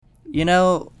You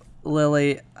know,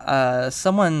 Lily,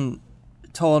 someone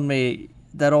told me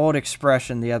that old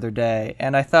expression the other day,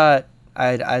 and I thought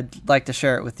I'd like to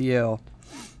share it with you.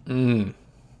 Mm.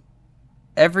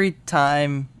 Every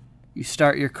time you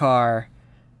start your car...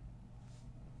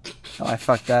 Oh, I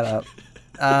fucked that up.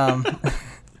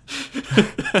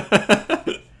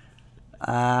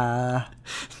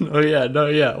 No,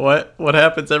 yeah. What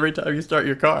happens every time you start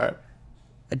your car?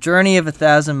 A journey of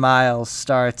 1,000 miles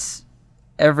starts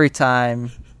every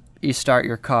time you start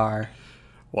your car.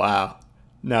 Wow.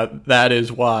 Now that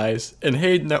is wise. And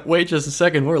hey, no, wait just a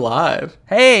second. We're live.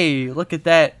 Hey, look at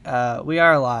that. We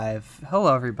are live.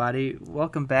 Hello, everybody.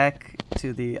 Welcome back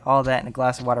to the All That in a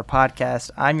Glass of Water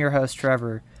podcast. I'm your host,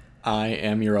 Trevor. I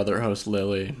am your other host,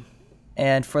 Lily.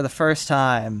 And for the first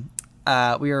time,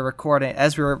 we are recording.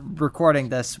 As we were recording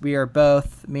this, we are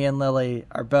both, me and Lily,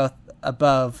 are both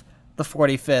above the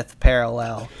 45th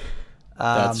parallel.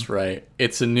 That's right.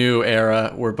 It's a new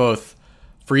era. We're both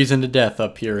freezing to death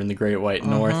up here in the Great White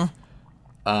North.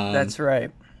 That's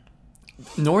right.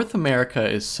 North America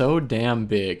is so damn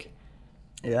big.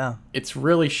 Yeah. It's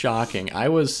really shocking. I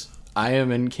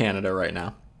am in Canada right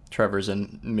now. Trevor's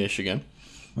in Michigan.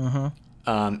 And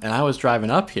I was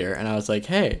driving up here, and I was like,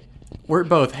 hey, we're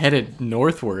both headed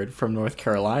northward from North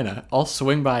Carolina. I'll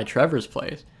swing by Trevor's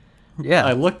place. Yeah.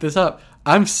 I looked this up.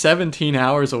 I'm 17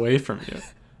 hours away from you.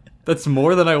 That's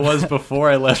more than I was before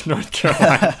I left North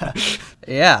Carolina.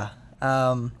 Yeah.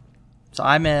 So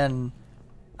I'm in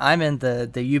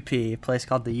the UP, a place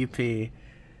called the UP.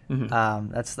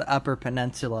 That's the Upper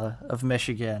Peninsula of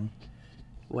Michigan,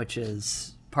 which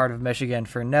is part of Michigan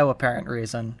for no apparent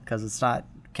reason because it's not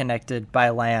connected by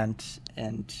land,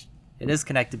 and it is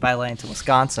connected by land to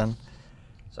Wisconsin.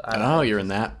 So You're in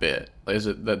that bit. Is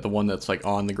it the one that's like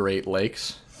on the Great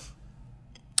Lakes?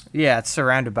 Yeah, it's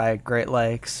surrounded by Great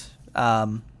Lakes.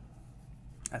 I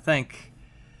think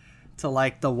to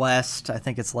like the west, I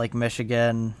think it's Lake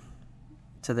Michigan.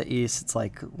 To the east, it's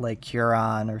like Lake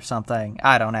Huron or something.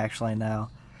 I don't actually know.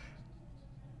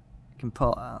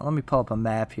 Let me pull up a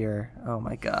map here. Oh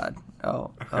my god.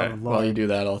 Oh, Okay. oh Lord. While you do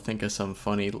that, I'll think of some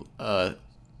funny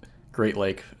Great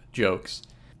Lake jokes.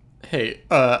 Hey,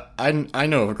 I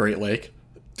know of a Great Lake.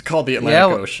 It's called the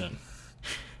Atlantic Ocean.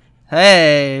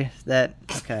 Hey,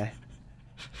 okay.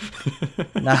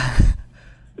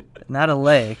 Not a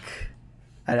lake.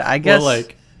 I guess. Well,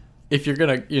 like, if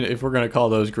we're gonna call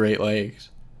those Great Lakes,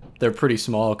 they're pretty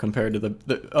small compared to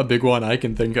a big one I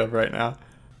can think of right now.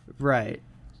 Right.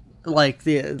 Like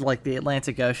the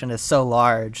Atlantic Ocean is so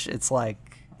large, it's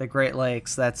like the Great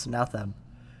Lakes. That's nothing.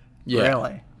 Yeah.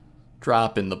 Really.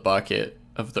 Drop in the bucket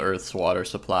of the Earth's water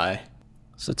supply.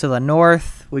 So to the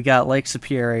north, we got Lake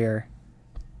Superior.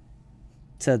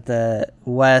 To the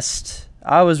west,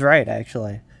 I was right,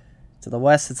 actually. To the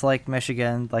west, it's Lake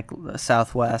Michigan, like the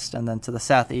southwest. And then to the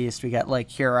southeast, we got Lake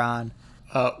Huron.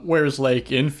 Where's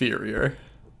Lake Inferior?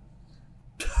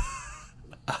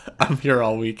 I'm here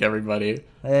all week, everybody.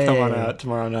 Hey. Come on out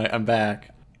tomorrow night. I'm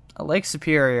back. Lake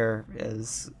Superior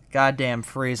is goddamn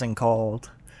freezing cold.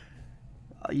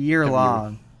 Year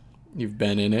long. You've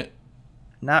been in it?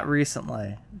 Not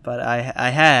recently, but I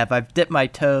have. I've dipped my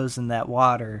toes in that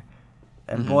water.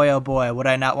 And boy, oh boy, would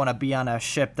I not want to be on a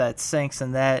ship that sinks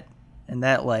in that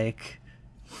lake.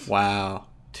 Wow.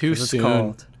 Too soon.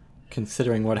 Cold.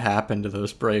 Considering what happened to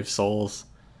those brave souls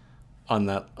on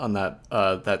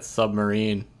that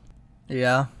submarine.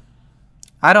 Yeah.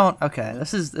 Okay,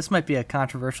 this might be a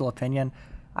controversial opinion.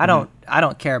 I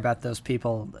don't care about those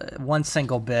people one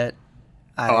single bit.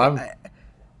 I'm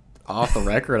off the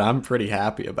record, I'm pretty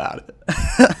happy about it.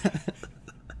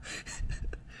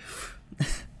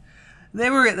 They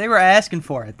were asking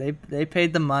for it. They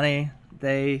paid the money.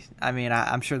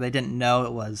 I'm sure they didn't know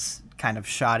it was kind of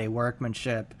shoddy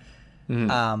workmanship.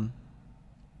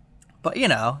 But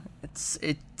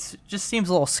it just seems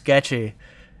a little sketchy.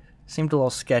 Seemed a little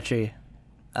sketchy.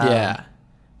 Yeah.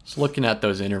 Just looking at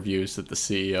those interviews that the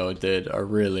CEO did are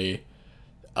really,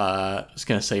 I was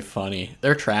going to say funny.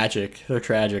 They're tragic. They're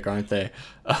tragic, aren't they?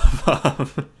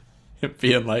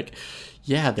 Being like,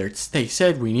 yeah, they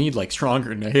said we need like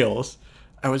stronger nails.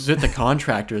 I was with the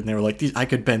contractor and they were like, I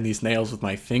could bend these nails with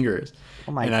my fingers.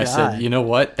 Oh my God. And I said, you know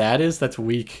what? That's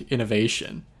weak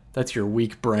innovation. That's your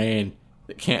weak brain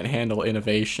that can't handle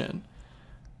innovation.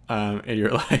 And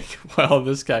you're like, well,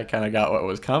 this guy kind of got what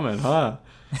was coming, huh?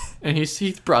 And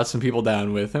he brought some people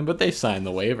down with him, but they signed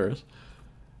the waivers.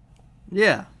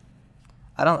 Yeah.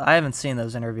 I haven't seen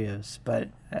those interviews, but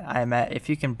if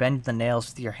you can bend the nails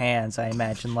with your hands, I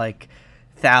imagine like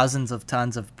thousands of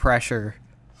tons of pressure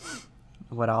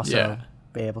would also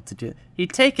be able to do.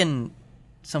 He'd taken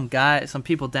some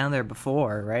people down there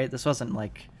before, right? This wasn't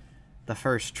like the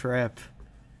first trip.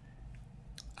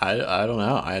 I don't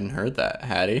know. I hadn't heard that.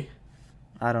 Had he?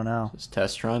 I don't know. His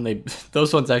test run.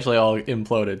 Those ones actually all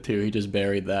imploded too. He just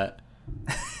buried that.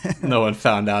 No one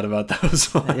found out about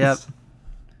those ones. Yep.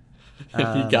 He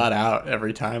got out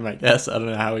every time, I guess. I don't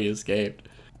know how he escaped.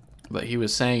 But he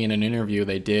was saying in an interview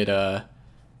they did their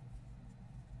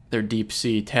deep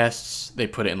sea tests. They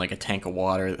put it in like a tank of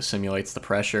water that simulates the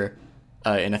pressure.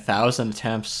 In 1,000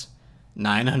 attempts,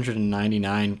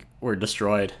 999 were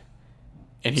destroyed.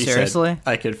 And he Seriously? said,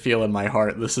 I could feel in my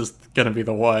heart this is going to be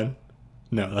the one.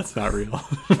 No, that's not real.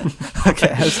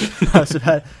 Okay, I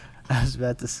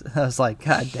was like,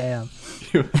 God damn.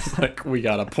 He was like, we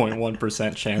got a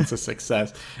 0.1% chance of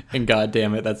success. And God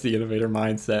damn it, that's the innovator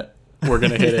mindset. We're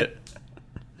going to hit it.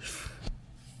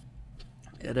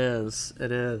 It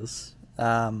is.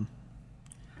 No,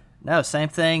 same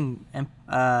thing.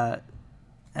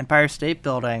 Empire State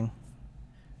Building.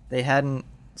 They hadn't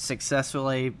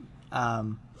successfully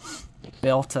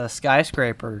built a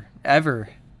skyscraper ever,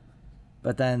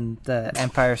 but then the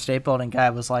Empire State Building guy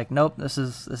was like, "Nope, this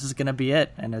is gonna be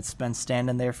it," and it's been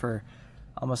standing there for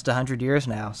almost 100 years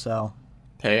now. So,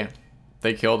 hey,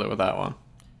 they killed it with that one.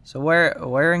 So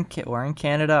where in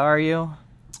Canada are you?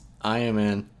 I am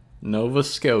in Nova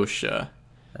Scotia.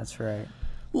 That's right.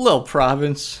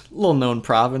 Little known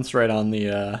province right on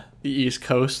the east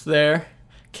coast there.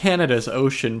 Canada's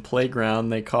ocean playground,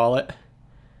 they call it.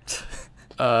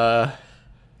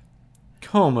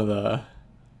 Home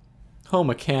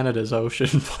of Canada's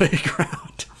ocean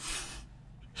playground.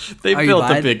 They built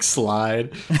a big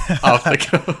slide off the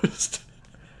coast.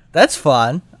 That's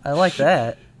fun. I like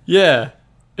that. Yeah,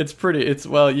 it's pretty.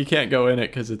 Well, you can't go in it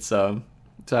because it's out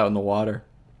in the water.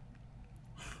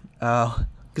 Oh.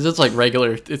 Because it's like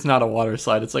regular. It's not a water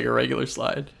slide. It's like a regular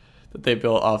slide that they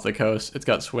built off the coast. It's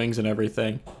got swings and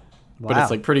everything, but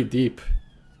it's like pretty deep.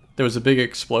 There was a big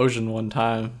explosion one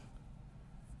time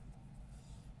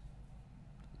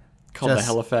called the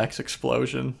Halifax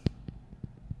explosion.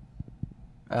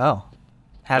 Oh,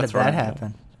 how did that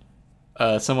happen?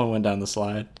 Someone went down the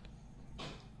slide.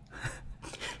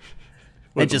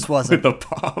 It just wasn't with a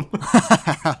bomb.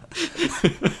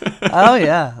 Oh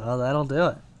yeah, well that'll do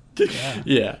it.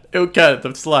 Yeah.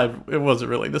 The slide. It wasn't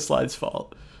really the slide's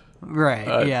fault.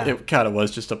 Right. Yeah. It kind of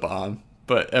was just a bomb.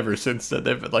 But ever since then,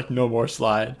 they've been like, no more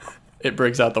slide. It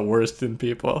brings out the worst in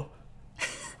people.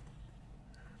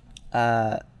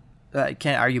 Are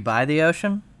you by the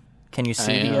ocean? Can you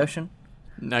see the ocean?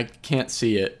 I can't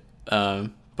see it,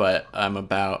 but I'm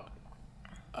about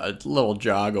a little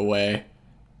jog away.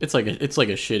 It's like a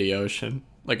shitty ocean.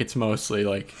 Like it's mostly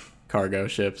like cargo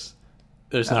ships.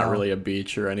 There's not really a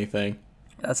beach or anything.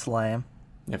 That's lame.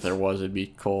 If there was, it'd be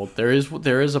cold. There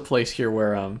is a place here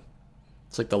where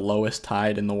it's like the lowest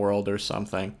tide in the world or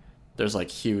something. There's like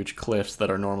huge cliffs that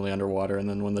are normally underwater, and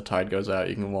then when the tide goes out,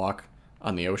 you can walk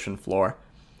on the ocean floor.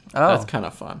 Oh, that's kind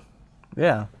of fun.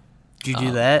 Yeah. Did you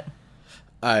do that?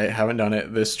 I haven't done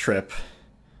it this trip.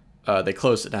 They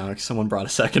closed it down because someone brought a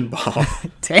second bomb.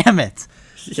 Damn it!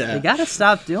 Yeah, you gotta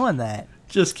stop doing that.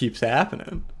 Just keeps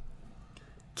happening.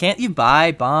 Can't you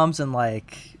buy bombs in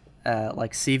like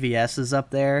CVS's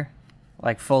up there,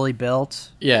 like fully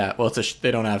built? Yeah, well,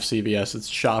 they don't have CVS. It's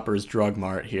Shoppers Drug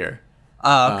Mart here.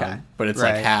 Oh, okay. But it's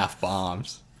like half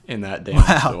bombs in that damn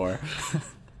store.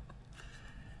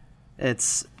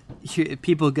 It's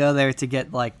people go there to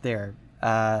get like their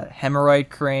hemorrhoid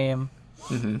cream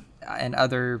and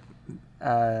other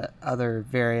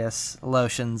various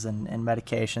lotions and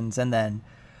medications, and then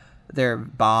their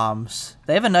bombs.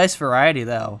 They have a nice variety,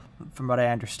 though, from what I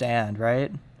understand,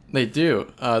 right? They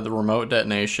do. The remote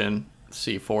detonation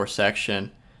C4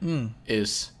 section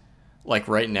is like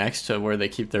right next to where they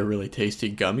keep their really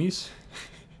tasty gummies.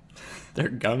 Their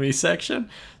gummy section.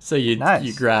 So you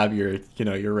grab your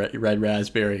red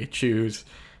raspberry, chews,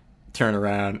 turn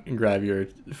around and grab your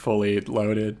fully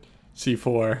loaded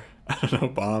C4. I don't know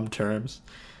bomb terms.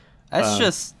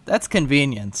 That's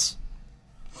convenience.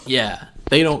 Yeah,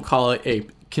 they don't call it a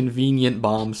convenient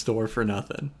bomb store for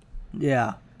nothing.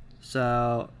 Yeah.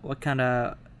 So what kind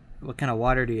of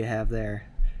water do you have there?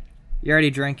 You're already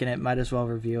drinking it. Might as well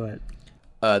review it.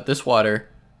 This water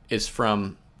is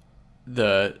from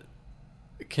the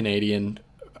Canadian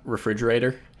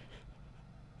refrigerator.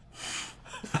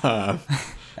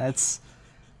 That's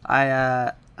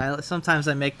I sometimes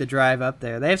I make the drive up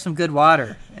there. They have some good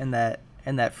water in that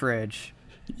fridge.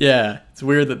 Yeah, it's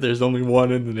weird that there's only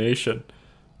one in the nation.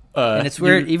 And it's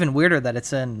weird, even weirder that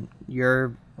it's in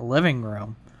your living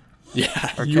room.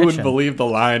 Yeah, you wouldn't believe the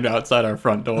line outside our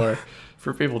front door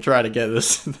for people trying to get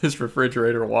this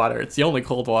refrigerator water. It's the only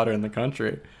cold water in the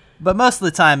country. But most of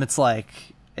the time, it's like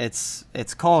it's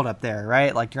cold up there,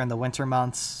 right? Like during the winter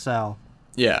months, so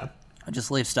Yeah. I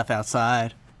just leave stuff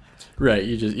outside. Right.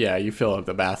 You fill up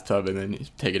the bathtub and then you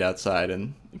take it outside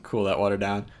and cool that water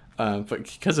down. But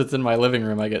because it's in my living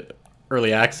room, I get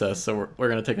early access. So we're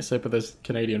gonna take a sip of this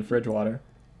Canadian fridge water.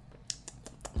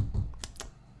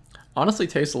 Honestly,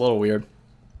 tastes a little weird.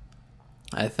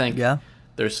 I think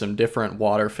there's some different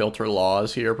water filter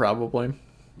laws here, probably.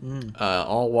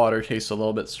 All water tastes a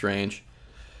little bit strange.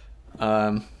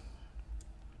 I'll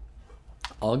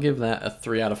give that a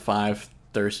 3 out of 5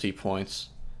 thirsty points.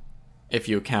 If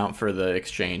you account for the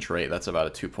exchange rate, that's about a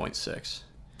 2.6.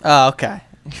 Oh, okay.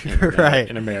 Right.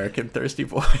 In American thirsty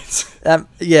points.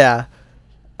 Yeah.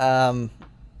 That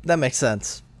makes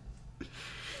sense.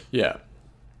 Yeah.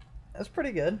 That's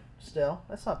pretty good. Still,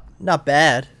 that's not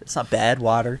bad. It's not bad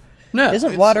water. No,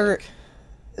 isn't water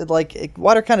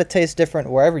water kind of tastes different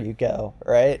wherever you go,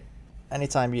 right?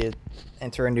 Anytime you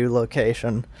enter a new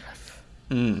location.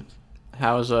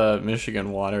 How's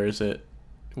Michigan water? Is it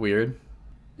weird?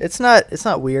 It's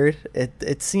not weird.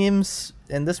 It seems,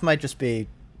 and this might just be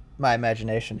my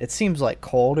imagination, it seems like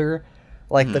colder.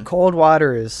 Like the cold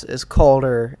water is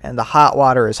colder and the hot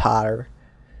water is hotter.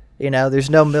 You know, there's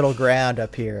no middle ground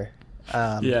up here.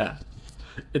 Yeah.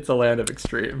 It's a land of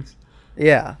extremes.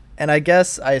 Yeah. And I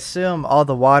assume all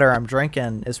the water I'm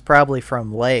drinking is probably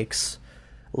from lakes,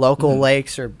 local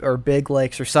lakes or big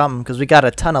lakes or something, because we got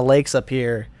a ton of lakes up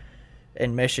here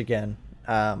in Michigan.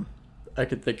 I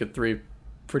could think of 3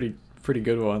 pretty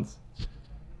good ones.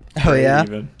 Oh, yeah?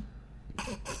 Even.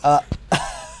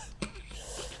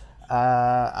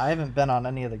 I haven't been on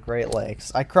any of the Great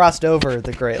Lakes. I crossed over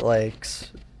the Great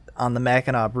Lakes on the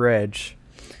Mackinac Bridge,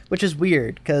 which is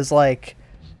weird because, like,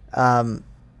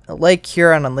 Lake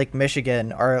Huron and Lake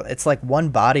Michigan it's like one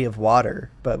body of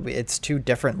water, but it's 2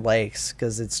 different lakes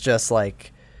because it's just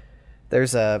like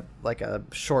there's a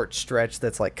short stretch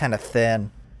that's like kind of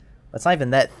thin. It's not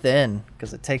even that thin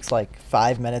because it takes like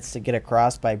 5 minutes to get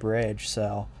across by bridge.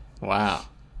 So wow.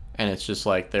 And it's just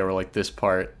like they were like, this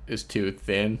part is too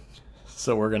thin,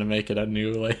 so we're gonna make it a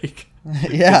new lake.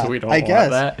 Yeah, we don't I want guess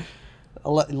that.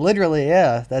 Literally,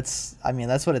 yeah. That's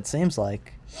what it seems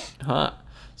like. Huh?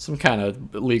 Some kind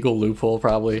of legal loophole,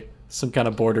 probably. Some kind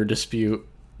of border dispute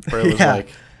where it was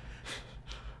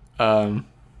like,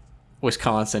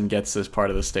 Wisconsin gets this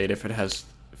part of the state if it has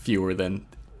fewer than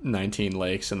 19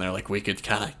 lakes, and they're like, we could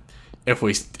kind of, if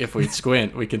we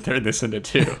squint, we can turn this into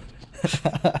 2.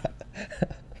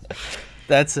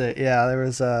 That's it. Yeah, there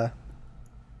was a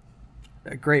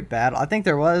great battle. I think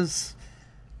there was.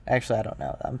 Actually, I don't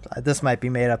know. This might be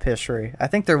made up history. I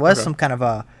think there was some kind of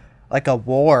a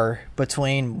war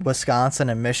between Wisconsin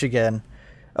and Michigan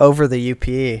over the UP.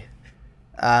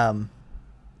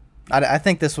 I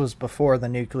think this was before the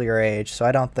nuclear age, so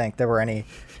I don't think there were any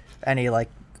like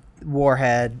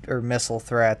warhead or missile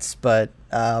threats. But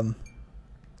I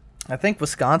think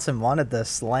Wisconsin wanted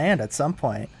this land at some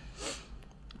point.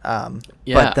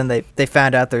 But then they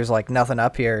found out there's like nothing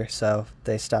up here, so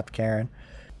they stopped caring.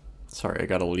 Sorry, I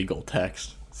got a legal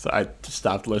text, so I just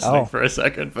stopped listening for a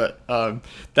second. But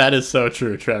that is so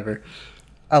true, Trevor.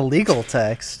 A legal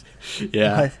text?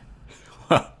 Yeah.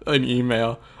 An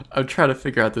email. I'm trying to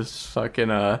figure out this fucking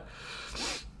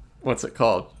what's it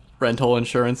called? Rental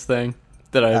insurance thing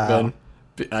that I've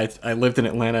been. I lived in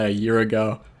Atlanta a year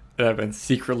ago, and I've been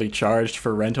secretly charged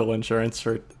for rental insurance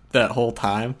for that whole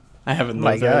time. I haven't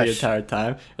lived there the entire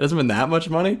time. It hasn't been that much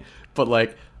money, but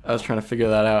like I was trying to figure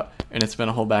that out, and it's been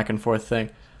a whole back and forth thing.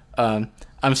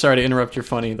 I'm sorry to interrupt your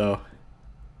funny though.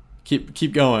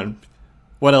 Keep going.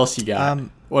 What else you got?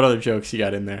 What other jokes you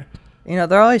got in there? You know,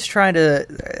 they're always trying to.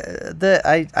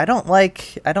 I don't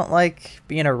like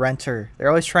being a renter. They're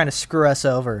always trying to screw us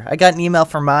over. I got an email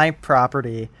from my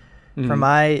property, from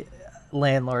my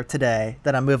landlord today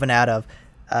that I'm moving out of,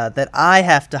 that I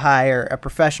have to hire a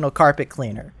professional carpet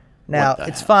cleaner. Now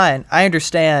it's fine. I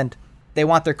understand they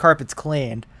want their carpets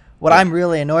cleaned. What I'm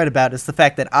really annoyed about is the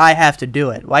fact that I have to do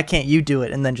it. Why can't you do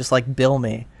it and then just like bill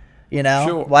me? You know,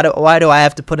 sure. Why do I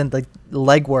have to put in the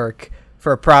legwork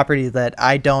for a property that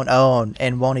I don't own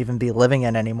and won't even be living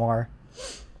in anymore?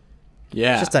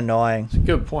 Yeah, it's just annoying. It's a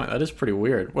good point. That is pretty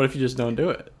weird. What if you just don't do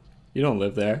it? You don't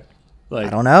live there. Like, I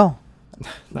don't know.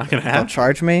 Not gonna happen. Don't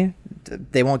charge me.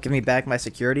 They won't give me back my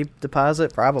security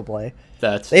deposit. Probably.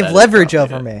 They've leverage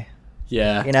over me.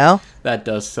 Yeah, you know, that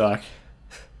does suck.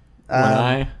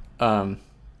 When I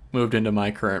moved into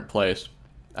my current place,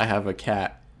 I have a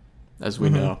cat, as we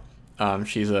know.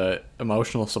 She's a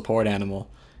emotional support animal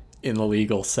in the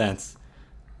legal sense.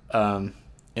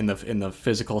 in the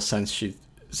physical sense, she's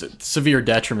a severe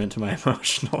detriment to my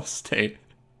emotional state.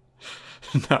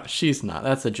 No, she's not.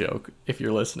 That's a joke. If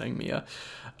you're listening, Mia.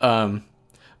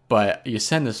 But you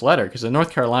send this letter because in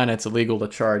North Carolina, it's illegal to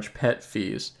charge pet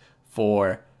fees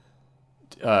for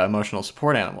emotional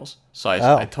support animals. So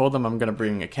I told them I'm going to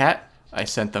bring a cat. I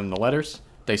sent them the letters.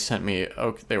 They sent me.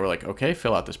 They were like, okay,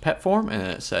 fill out this pet form, and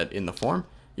it said in the form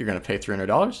you're going to pay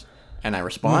 $300. And I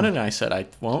responded, and I said I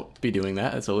won't be doing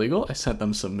that. It's illegal. I sent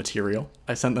them some material.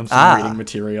 I sent them some reading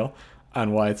material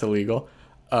on why it's illegal.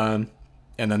 And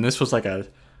then this was like an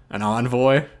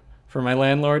envoy for my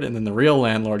landlord, and then the real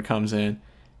landlord comes in,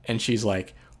 and she's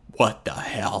like, "What the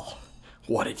hell?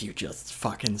 What did you just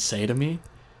fucking say to me?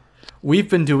 We've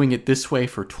been doing it this way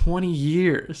for 20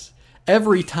 years.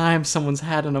 Every time someone's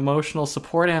had an emotional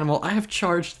support animal, I have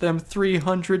charged them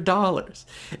 $300,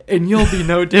 and you'll be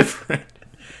no different."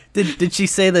 Did she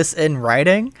say this in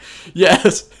writing?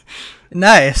 Yes.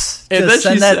 Nice. And then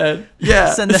she said,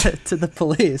 yeah. Send that to the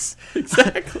police.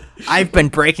 Exactly. I've been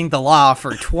breaking the law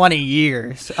for 20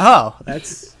 years. Oh,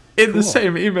 that's in the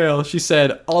same email, she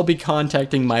said, I'll be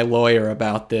contacting my lawyer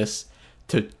about this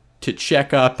to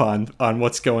check up on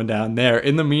what's going down there.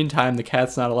 In the meantime, the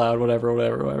cat's not allowed,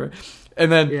 whatever. And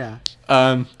then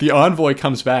the envoy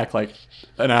comes back like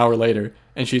an hour later,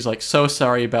 and she's like, so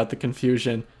sorry about the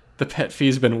confusion. The pet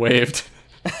fee's been waived.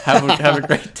 Have a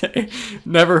great day.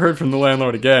 Never heard from the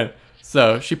landlord again.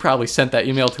 So she probably sent that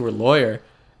email to her lawyer,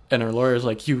 and her lawyer's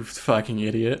like, you fucking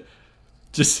idiot.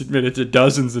 Just admitted to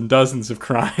dozens and dozens of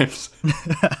crimes.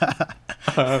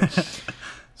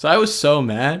 So I was so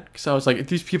mad, because I was like,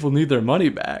 these people need their money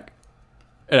back.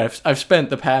 And I've spent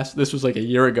the past, this was like a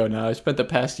year ago now, I spent the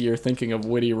past year thinking of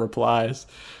witty replies,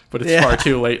 but it's far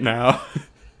too late now.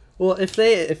 Well, if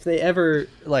they ever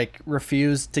like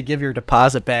refuse to give your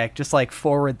deposit back, just like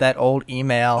forward that old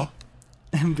email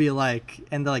and be like,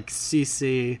 and like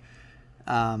CC,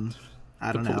 I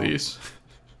don't know, police,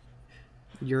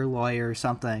 your lawyer or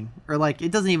something, or like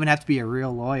it doesn't even have to be a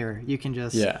real lawyer. You can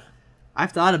just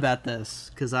I've thought about this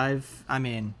because I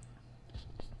mean,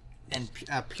 in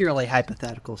a purely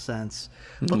hypothetical sense,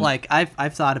 but like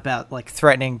I've thought about like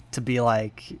threatening to be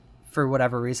like, for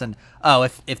whatever reason,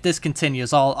 if this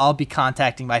continues, I'll be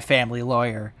contacting my family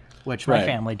lawyer, which my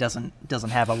family doesn't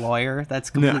have a lawyer. That's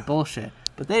complete bullshit.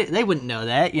 But they wouldn't know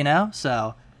that, you know.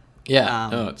 So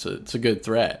no, it's a good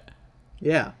threat.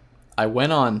 Yeah, I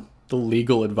went on the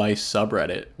legal advice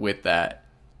subreddit with that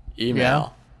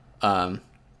email,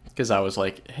 because I was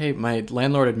like, hey, my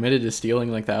landlord admitted to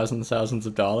stealing like thousands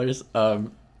of dollars.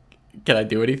 Can I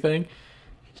do anything?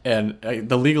 And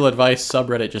the legal advice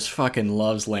subreddit just fucking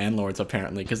loves landlords,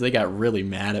 apparently, because they got really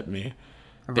mad at me.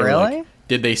 They were like,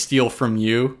 did they steal from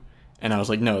you? And I was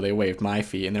like, no, they waived my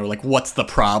fee. And they were like, what's the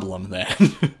problem then?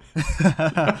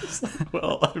 I was like,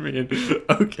 well, I mean,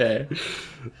 okay.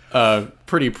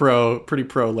 Pretty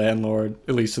pro landlord,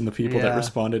 at least in the people that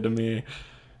responded to me.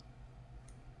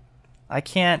 I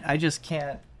just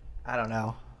can't, I don't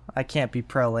know. I can't be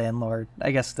pro landlord.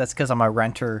 I guess that's because I'm a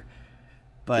renter.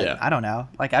 But I don't know.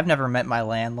 Like, I've never met my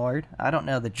landlord. I don't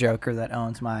know the Joker that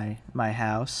owns my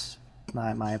house,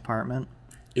 my apartment.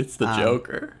 It's the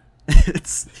Joker.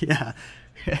 It's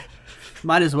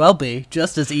might as well be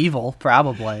just as evil,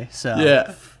 probably.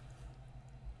 So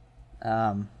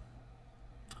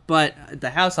but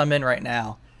the house I'm in right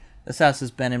now, this house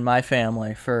has been in my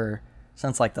family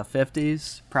since like the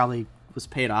 50s. Probably was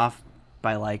paid off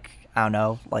by like, I don't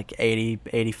know, like 80,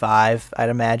 85, I'd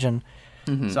imagine.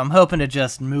 So I'm hoping to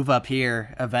just move up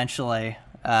here eventually,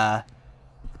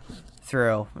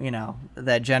 through, you know,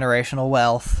 that generational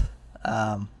wealth.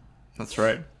 That's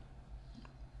right.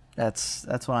 That's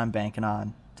what I'm banking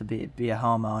on, to be a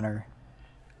homeowner,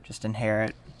 just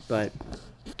inherit. But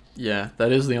yeah,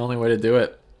 that is the only way to do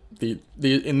it.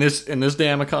 In this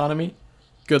damn economy,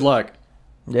 good luck.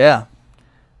 Yeah.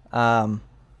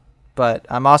 But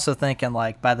I'm also thinking,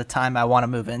 like, by the time I want to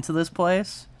move into this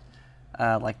place,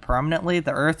 like permanently,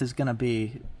 the earth is going to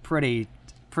be pretty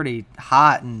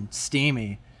hot and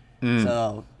steamy.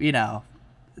 So, you know,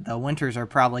 the winters are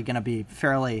probably going to be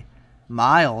fairly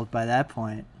mild by that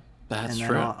point. That's and then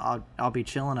true. I'll be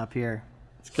chilling up here.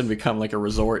 It's going to become like a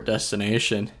resort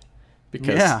destination,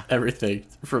 because everything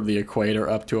from the equator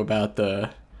up to about the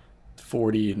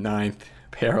 49th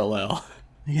parallel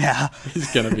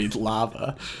is going to be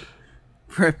lava.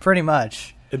 Pretty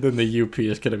much. And then the UP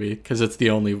is going to be, because it's the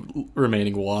only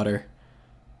remaining water.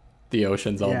 The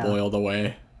ocean's all boiled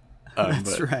away.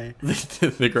 That's right.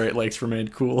 The Great Lakes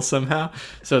remained cool somehow.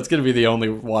 So it's going to be the only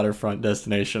waterfront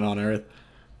destination on Earth.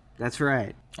 That's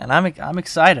right. And I'm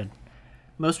excited.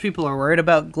 most people are worried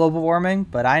about global warming,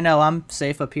 but I know I'm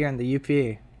safe up here in the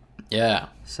UP. Yeah.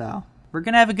 So we're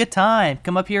going to have a good time.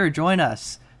 Come up here and join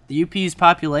us. The UP's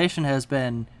population has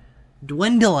been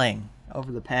dwindling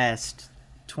over the past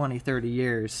 20, 30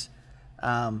 years.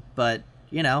 But,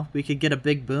 you know, we could get a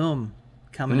big boom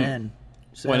coming in.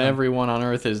 So, when everyone on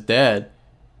Earth is dead,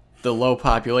 the low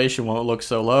population won't look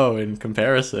so low in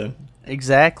comparison.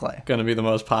 Exactly. Going to be the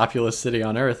most populous city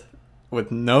on Earth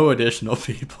with no additional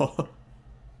people.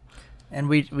 And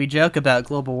we joke about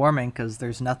global warming because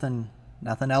there's nothing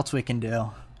else we can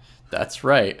do. That's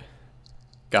right.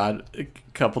 God, a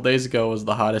couple days ago was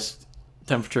the hottest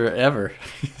temperature ever.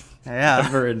 Yeah.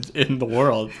 Ever in the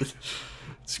world.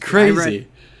 It's crazy.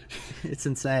 It's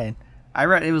insane. I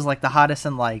read it was like the hottest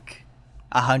in like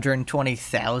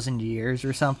 120,000 years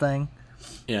or something.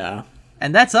 Yeah.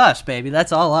 And that's us, baby.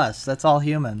 That's all us. That's all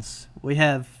humans.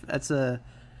 That's an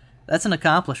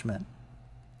accomplishment.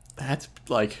 That's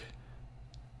like,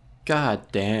 god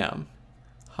damn.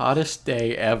 Hottest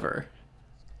day ever.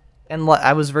 And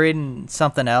I was reading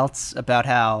something else about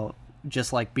how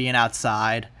just like being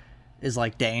outside is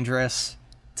like dangerous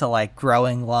to like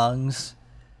growing lungs.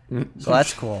 So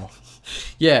that's cool.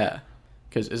 Yeah.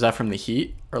 Because is that from the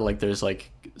heat? Or like there's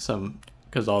like some,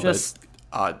 because all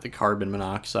the carbon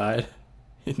monoxide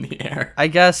in the air. I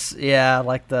guess, yeah,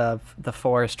 like the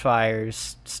forest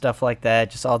fires, stuff like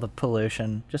that, just all the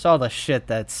pollution, just all the shit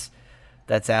that's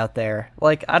out there.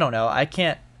 Like, I don't know, I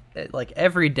can't, like,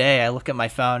 every day I look at my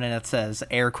phone and it says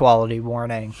air quality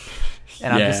warning.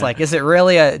 And I'm just like, is it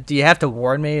really do you have to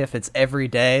warn me if it's every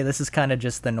day? This is kind of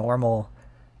just the normal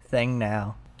thing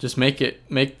now. Just make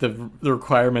the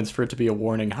requirements for it to be a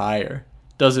warning higher.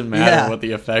 Doesn't matter what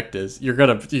the effect is. You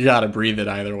gotta breathe it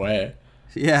either way.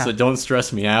 Yeah. So don't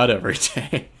stress me out every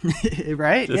day.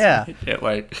 Right? Just yeah. Make it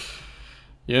like,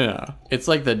 you know, it's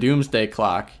like the Doomsday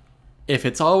clock. If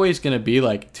it's always gonna be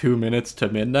like 2 minutes to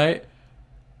midnight,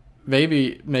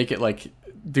 maybe make it like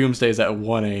Doomsday's at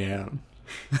 1 a.m.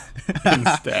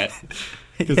 instead.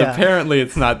 Because apparently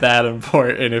it's not that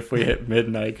important if we hit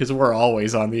midnight, because we're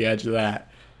always on the edge of that.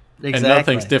 Exactly. And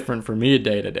nothing's different for me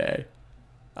day to day.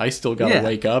 I still gotta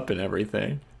wake up and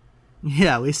everything.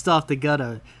 Yeah, we still have to go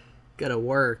to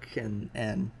work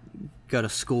and go to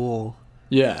school.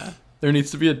 Yeah, there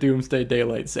needs to be a Doomsday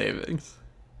daylight savings.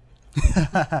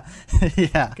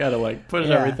 Yeah, gotta like put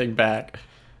everything back,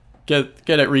 get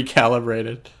it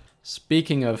recalibrated.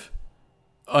 Speaking of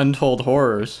untold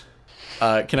horrors,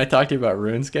 can I talk to you about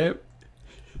RuneScape?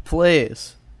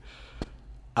 Please.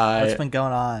 What's been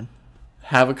going on?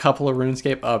 Have a couple of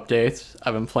RuneScape updates.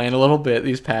 I've been playing a little bit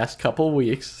these past couple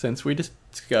weeks since we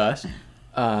discussed.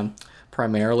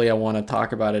 Primarily, I want to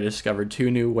talk about I discovered 2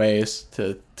 new ways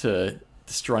to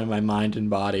destroy my mind and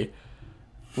body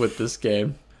with this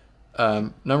game.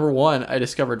 Number 1, I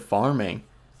discovered farming,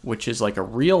 which is like a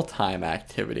real-time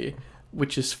activity,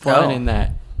 which is fun in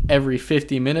that every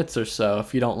 50 minutes or so,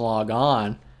 if you don't log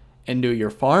on and do your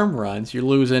farm runs, you're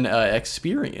losing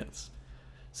experience.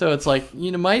 So it's like,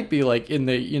 you know, might be like in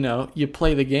the, you know, you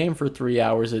play the game for 3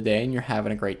 hours a day and you're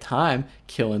having a great time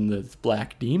killing the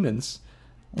black demons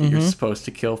that you're supposed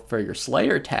to kill for your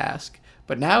Slayer task.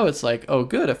 But now it's like, oh,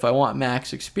 good, if I want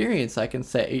max experience, I can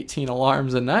set 18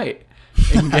 alarms a night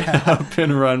and get up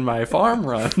and run my farm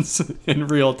runs in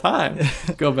real time.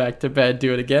 Go back to bed,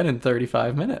 do it again in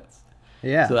 35 minutes.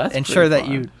 Yeah, so that's ensure that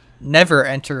fun. you never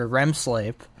enter REM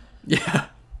sleep. Yeah.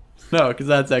 No, because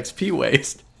that's XP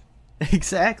waste.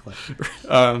 Exactly.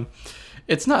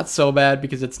 It's not so bad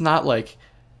because it's not like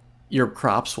your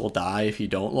crops will die if you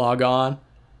don't log on.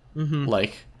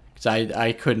 Like, cause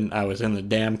I was in the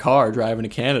damn car driving to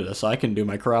Canada, so I can do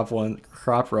my crop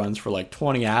runs for like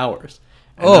 20 hours.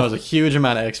 And that was a huge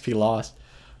amount of XP lost.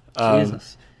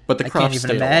 Jesus. But the crops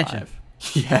stayed alive.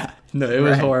 Yeah. No, it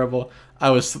was horrible.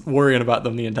 I was worrying about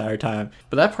them the entire time.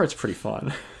 But that part's pretty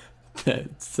fun.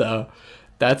 So,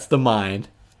 that's the mind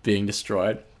being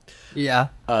destroyed. Yeah.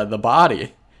 The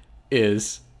body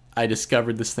is, I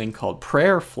discovered this thing called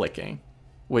prayer flicking,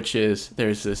 which is,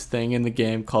 there's this thing in the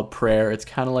game called prayer. It's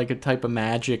kind of like a type of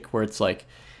magic where it's like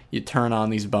you turn on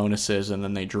these bonuses and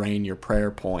then they drain your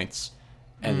prayer points.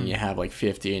 And then you have like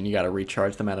 50 and you got to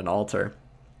recharge them at an altar.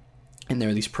 And there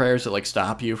are these prayers that like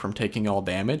stop you from taking all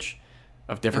damage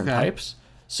of different types.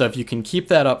 So if you can keep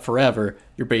that up forever,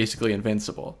 you're basically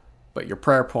invincible. But your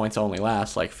prayer points only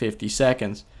last like 50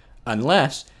 seconds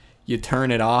unless you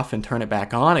turn it off and turn it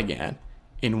back on again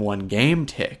in one game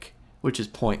tick, which is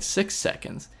 0.6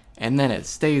 seconds. And then it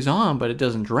stays on, but it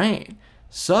doesn't drain.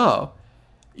 So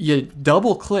you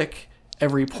double click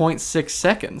every 0.6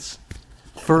 seconds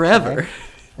forever.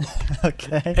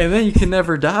 Okay. And then you can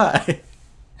never die.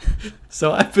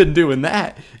 So I've been doing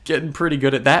that, getting pretty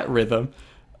good at that rhythm.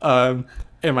 And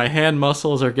my hand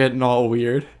muscles are getting all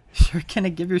weird. You're gonna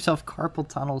give yourself carpal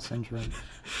tunnel syndrome.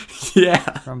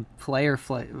 Yeah. From prayer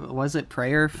flicking?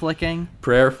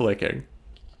 Prayer flicking.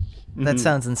 That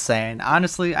sounds insane.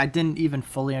 Honestly, I didn't even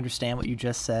fully understand what you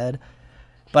just said.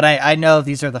 But I know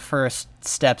these are the first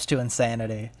steps to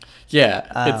insanity.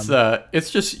 Yeah,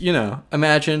 it's just,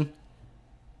 imagine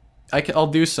I'll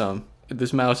do some.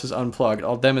 This mouse is unplugged.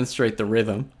 I'll demonstrate the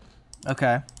rhythm.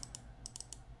 Okay.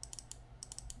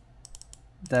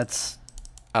 I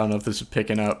don't know if this is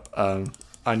picking up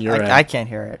on your end. I can't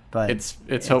hear it, but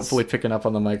it's hopefully picking up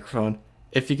on the microphone.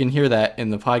 If you can hear that in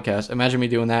the podcast, imagine me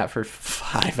doing that for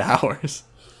 5 hours.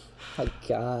 Oh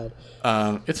God.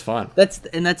 It's fun.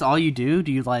 That's all you do?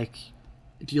 Do you have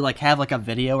like a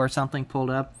video or something pulled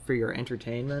up for your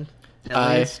entertainment?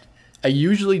 At least? I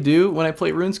usually do when I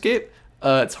play RuneScape.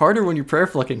 It's harder when you're prayer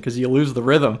flicking because you lose the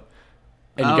rhythm.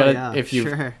 And you gotta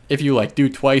if you like do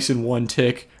twice in one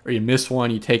tick or you miss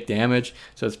one, you take damage.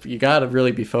 So you gotta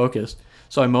really be focused.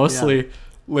 So I mostly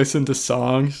listen to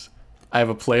songs. I have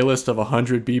a playlist of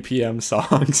 100 BPM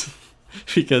songs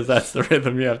because that's the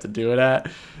rhythm you have to do it at.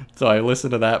 So I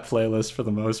listen to that playlist for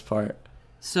the most part.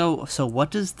 So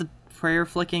what does the prayer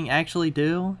flicking actually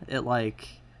do?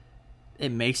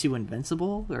 It makes you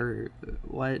invincible or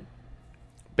what?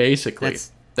 Basically,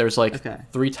 there's like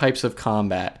 3 types of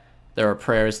combat. There are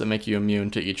prayers that make you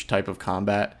immune to each type of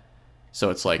combat. So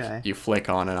it's like you flick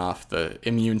on and off the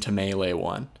immune to melee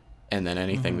one, and then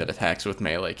anything that attacks with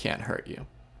melee can't hurt you.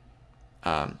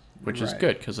 Which is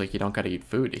good because like you don't got to eat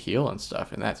food to heal and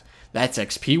stuff, and that's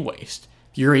XP waste.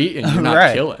 You're eating, you're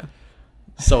not killing.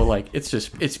 So like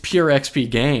it's pure XP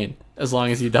gain as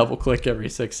long as you double click every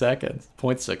 6 seconds,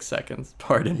 0.6 seconds.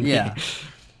 Pardon me. Yeah.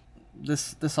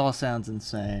 This all sounds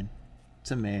insane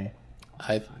to me.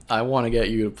 I want to get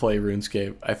you to play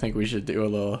RuneScape. I think we should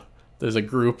do there's a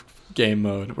group game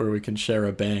mode where we can share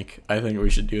a bank. I think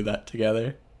we should do that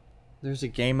together. There's a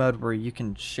game mode where you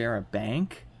can share a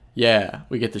bank? Yeah,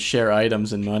 we get to share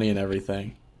items and money and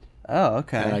everything. Oh,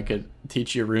 okay. And I could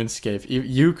teach you RuneScape.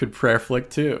 You could prayer flick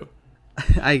too.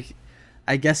 I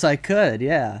guess I could,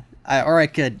 yeah. Or I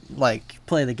could like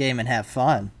play the game and have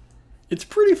fun. It's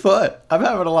pretty fun. I'm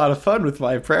having a lot of fun with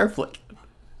my prayer flick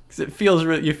because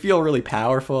you feel really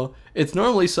powerful. It's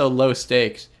normally so low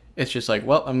stakes. It's just like,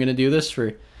 well, I'm gonna do this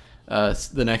for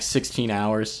the next 16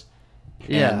 hours.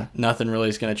 And nothing really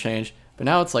is gonna change. But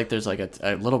now it's like there's like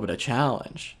a little bit of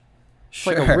challenge. It's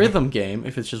like a rhythm game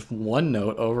if it's just one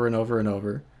note over and over and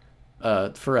over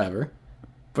forever.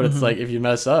 But it's like if you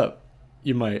mess up,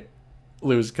 you might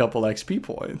lose a couple XP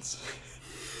points.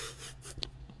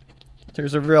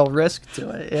 There's a real risk to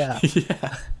it, yeah.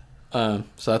 Yeah.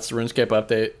 So that's the RuneScape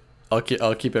update.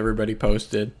 I'll keep everybody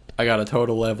posted. I got a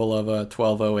total level of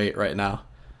 1208 right now.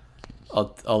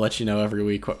 I'll let you know every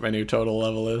week what my new total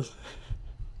level is.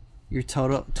 Your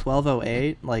total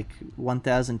 1208, like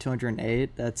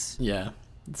 1208. That's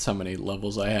That's how many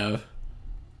levels I have.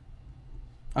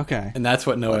 Okay. And that's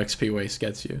what no XP waste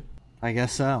gets you. I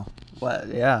guess so. What?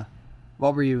 Yeah.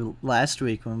 What were you last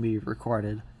week when we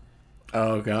recorded?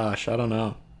 Oh gosh, I don't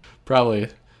know. Probably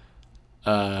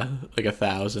like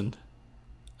 1,000.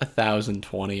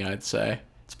 1,020, I'd say.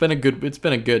 It's been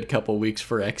a good couple weeks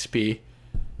for XP.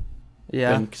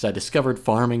 Yeah. Because I discovered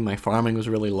farming. My farming was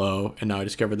really low, and now I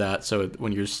discovered that. So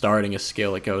when you're starting a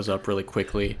skill, it goes up really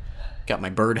quickly. Got my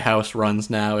birdhouse runs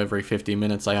now. Every 50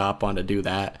 minutes, I hop on to do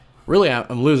that. Really,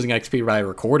 I'm losing XP by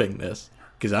recording this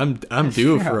because I'm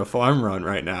due for a farm run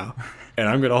right now, and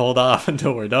I'm gonna hold off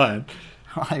until we're done.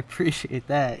 Oh, I appreciate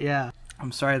that. Yeah.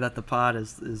 I'm sorry that the pod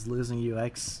is losing you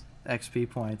XP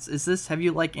points. Have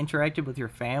you like interacted with your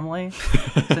family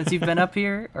since you've been up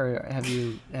here, or have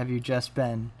you just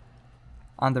been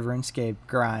on the RuneScape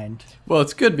grind? Well,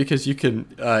 it's good because you can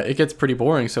it gets pretty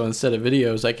boring, so instead of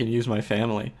videos I can use my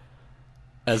family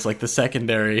as like the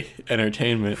secondary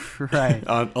entertainment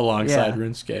alongside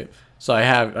RuneScape. So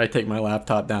I take my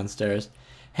laptop downstairs,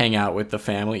 hang out with the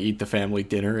family, eat the family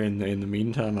dinner, and in the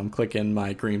meantime I'm clicking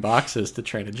my green boxes to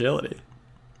train agility.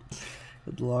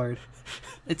 Good lord.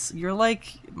 You're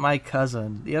like my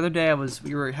cousin. The other day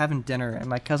we were having dinner and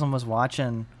my cousin was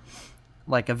watching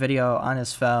like a video on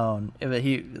his phone.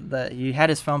 He had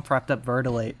his phone propped up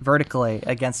vertically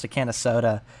against a can of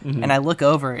soda, and I look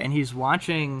over and he's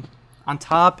watching. On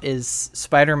top is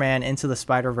Spider-Man Into the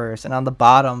Spider-Verse, and on the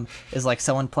bottom is like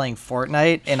someone playing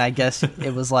Fortnite, and I guess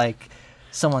it was like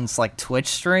someone's like Twitch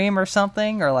stream or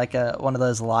something, or like one of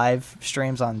those live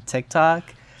streams on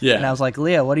TikTok. Yeah. And I was like,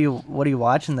 Leah, what are you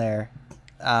watching there?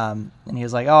 and he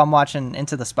was like, "Oh, I'm watching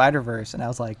Into the Spider-Verse," and I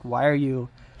was like, "Why are you?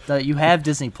 You have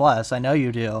Disney Plus, I know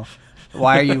you do.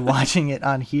 Why are you watching it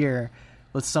on here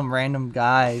with some random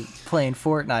guy playing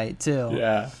Fortnite too?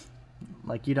 Yeah.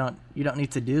 Like you don't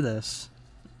need to do this."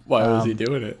 Why was he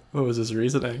doing it? What was his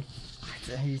reasoning?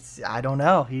 I don't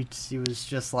know. He was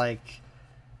just like,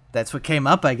 that's what came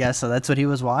up, I guess. So that's what he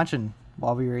was watching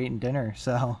while we were eating dinner.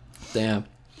 So. Damn.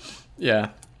 Yeah.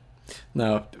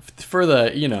 No, for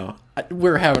the,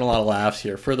 we're having a lot of laughs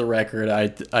here. For the record,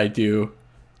 I do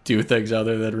things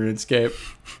other than RuneScape.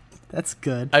 That's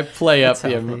good. I play up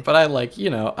him, but I like,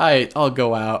 I'll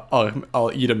go out,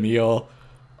 I'll eat a meal,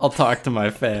 I'll talk to my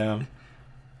fam.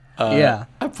 Yeah.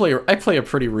 I play a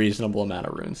pretty reasonable amount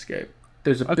of RuneScape.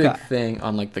 There's a big thing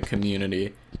on like the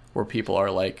community where people are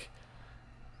like,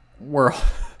 we're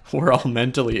all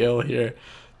mentally ill here.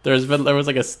 There was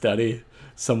like a study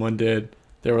someone did.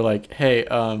 They were like, hey,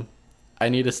 I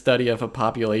need a study of a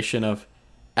population of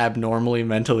abnormally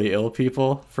mentally ill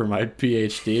people for my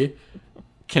PhD.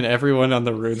 Can everyone on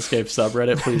the RuneScape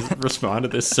subreddit please respond to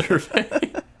this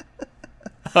survey?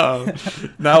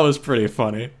 That was pretty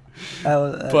funny.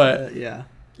 But yeah,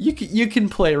 you can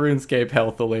play RuneScape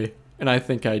healthily, and I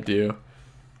think I do.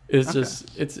 It's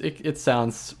just it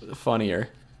sounds funnier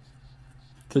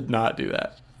to not do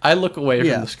that. I look away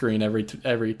from the screen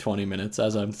every 20 minutes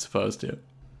as I'm supposed to.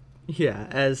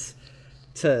 Yeah,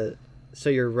 so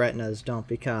your retinas don't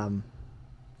become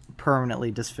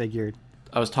permanently disfigured.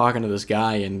 I was talking to this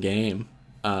guy in game.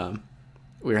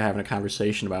 We were having a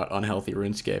conversation about unhealthy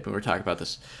RuneScape, and we were talking about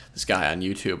this guy on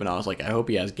YouTube, and I was like, I hope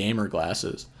he has gamer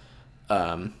glasses.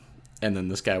 And then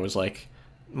this guy was like,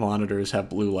 monitors have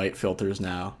blue light filters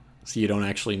now, so you don't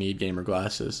actually need gamer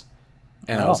glasses.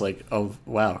 And I was like, oh,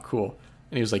 wow, cool.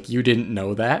 And he was like, you didn't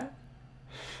know that?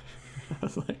 I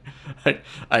was like,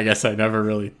 I guess I never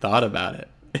really thought about it.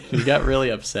 He got really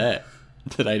upset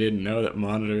that I didn't know that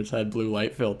monitors had blue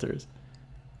light filters.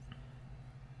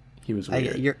 He was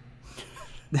weird.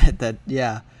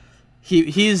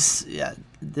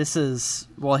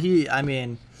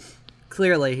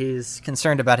 Clearly he's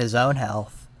concerned about his own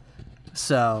health,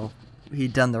 so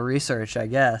he'd done the research, I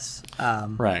guess.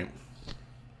 Right.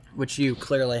 Which you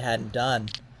clearly hadn't done,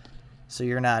 so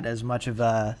you're not as much of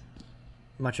a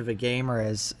gamer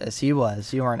as he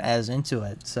was. You weren't as into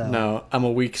it. So no, I'm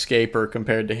a weak scaper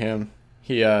compared to him.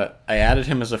 I added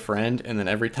him as a friend, and then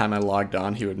every time I logged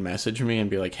on, he would message me and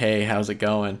be like, hey, how's it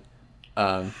going?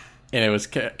 And it was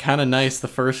kind of nice the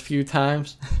first few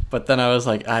times, but then I was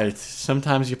like,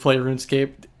 sometimes you play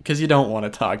RuneScape because you don't want to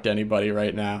talk to anybody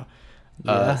right now.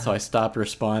 So I stopped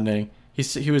responding.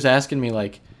 He was asking me,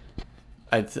 like,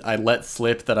 I let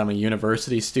slip that I'm a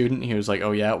university student. He was like,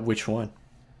 oh yeah, which one?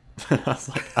 I was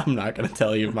like, I'm not going to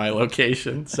tell you my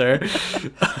location, sir.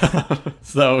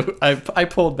 So I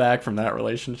pulled back from that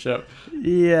relationship.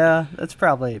 Yeah, that's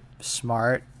probably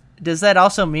smart. Does that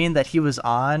also mean that he was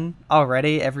on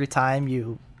already every time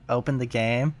you open the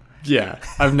game? Yeah,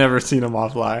 I've never seen him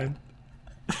offline.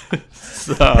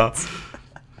 So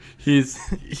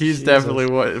he's definitely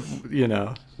what,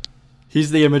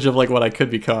 he's the image of like what I could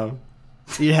become.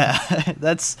 Yeah,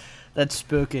 that's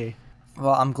spooky.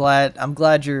 Well, I'm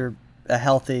glad you're a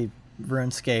healthy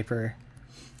RuneScaper.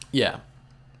 Yeah.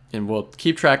 And we'll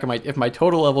keep track of if my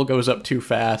total level goes up too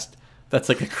fast, that's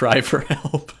like a cry for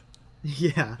help.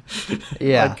 Yeah.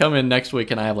 Yeah. I'd come in next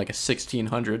week and I have like a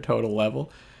 1600 total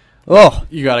level. Oh,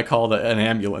 you got to call an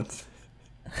ambulance.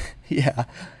 Yeah.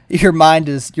 Your brain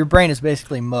is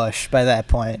basically mush by that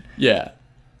point. Yeah.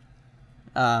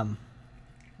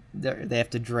 They have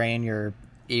to drain your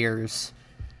ears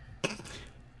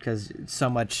because so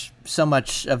much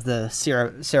of the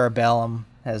cerebellum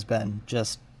has been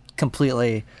just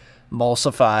completely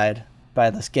emulsified by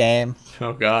this game.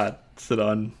 Oh God, it's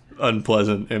an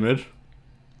unpleasant image.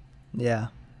 Yeah.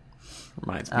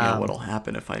 Reminds me of what'll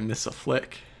happen if I miss a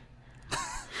flick.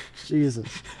 Jesus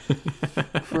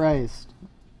Christ.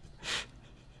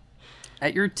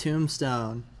 At your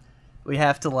tombstone, we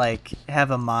have to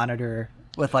have a monitor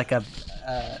with like a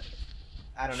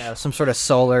I don't know, some sort of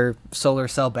solar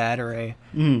cell battery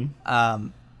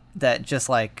that just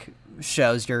like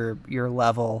shows your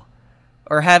level,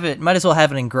 or might as well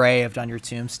have it engraved on your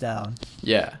tombstone.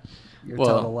 Yeah. Your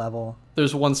total level.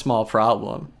 There's one small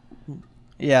problem.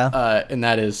 Yeah. And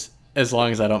that is, as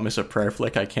long as I don't miss a prayer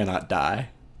flick, I cannot die.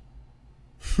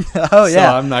 Oh, yeah.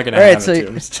 So I'm not going to have a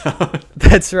tombstone.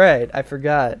 That's right. I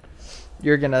forgot.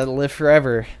 You're going to live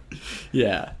forever.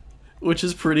 Yeah. Which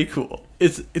is pretty cool.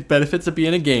 It benefits of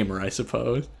being a gamer, I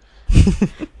suppose.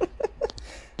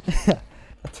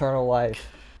 Eternal life.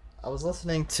 I was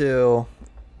listening to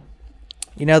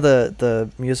You know the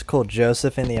musical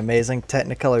Joseph in the Amazing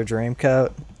Technicolor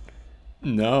Dreamcoat?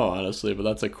 No, honestly, but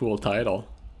that's a cool title.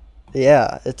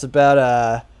 Yeah, it's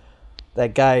about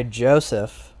that guy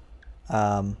Joseph,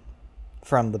 from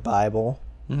the Bible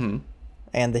Mm-hmm.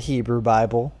 and the Hebrew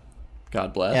Bible,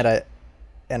 God bless.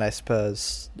 and I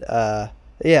suppose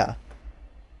yeah,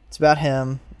 it's about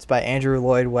him. It's by Andrew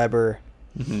Lloyd Webber.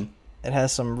 Mm-hmm. It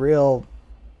has some really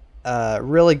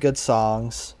good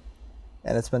songs,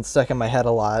 and it's been stuck in my head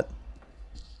a lot.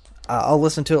 I'll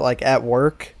listen to it like at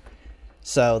work,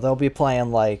 so they'll be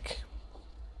playing like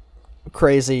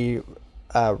crazy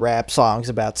rap songs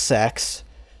about sex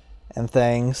and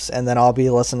things, and then I'll be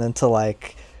listening to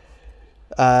like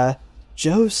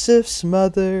Joseph's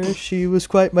mother, she was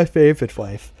quite my favorite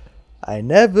wife. I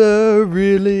never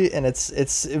really, and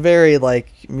it's very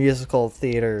like musical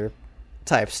theater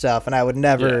type stuff, and I would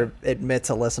never admit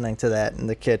to listening to that in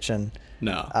the kitchen.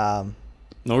 No.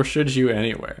 Nor should you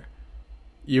anywhere.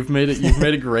 You've made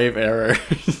a grave error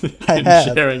in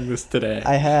sharing this today.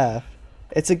 I have.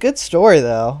 It's a good story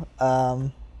though,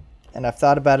 and I've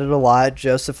thought about it a lot.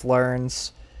 Joseph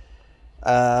learns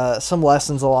some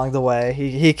lessons along the way.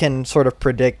 He can sort of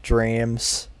predict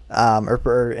dreams,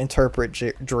 or interpret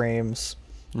dreams,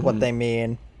 what they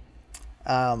mean.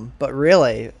 But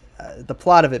really, the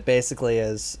plot of it basically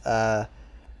is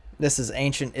this is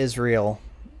ancient Israel,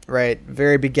 right?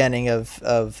 Very beginning of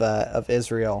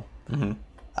Israel.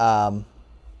 Mm-hmm.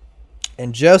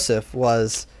 And Joseph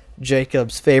was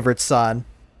Jacob's favorite son,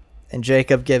 and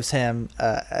Jacob gives him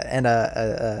a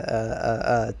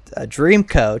dream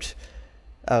coat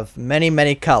of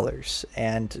many colors,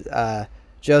 and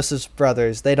Joseph's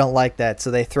brothers, they don't like that, so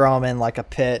they throw him in like a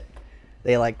pit.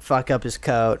 They like fuck up his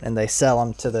coat, and they sell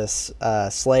him to this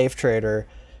slave trader,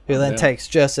 who then takes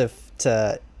Joseph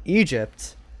to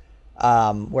Egypt,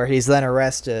 where he's then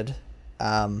arrested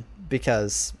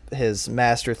because his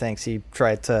master thinks he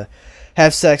tried to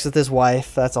have sex with his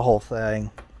wife. That's a whole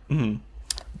thing. Mm-hmm.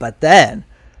 But then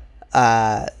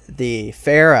the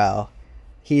Pharaoh,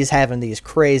 he's having these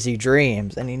crazy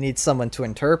dreams, and he needs someone to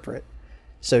interpret.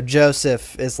 So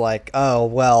Joseph is like, oh,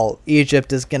 well,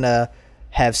 Egypt is going to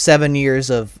have 7 years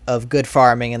of good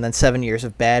farming and then 7 years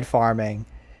of bad farming.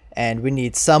 And we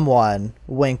need someone,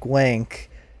 wink, wink,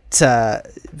 to,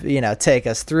 take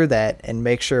us through that and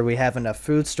make sure we have enough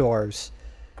food stores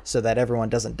so that everyone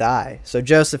doesn't die. So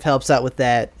Joseph helps out with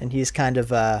that, and he's kind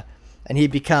of, and he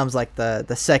becomes like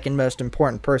the second most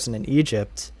important person in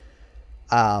Egypt.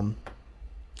 But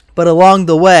along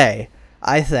the way,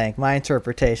 I think my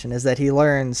interpretation is that he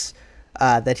learns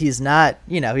that he's not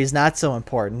so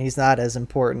important. He's not as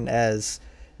important as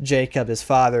Jacob, his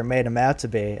father, made him out to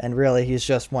be, and really he's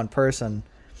just one person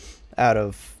out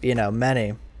of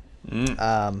many.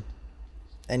 And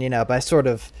by sort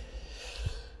of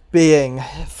being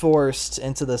forced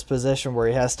into this position where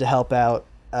he has to help out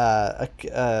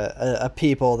a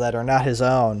people that are not his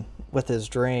own with his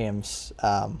dreams,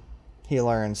 he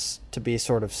learns to be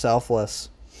sort of selfless,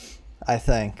 I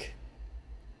think.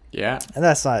 Yeah. And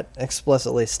that's not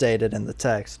explicitly stated in the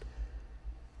text.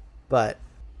 But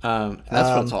that's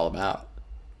what it's all about.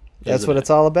 That's what it's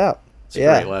all about. It's a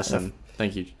great lesson.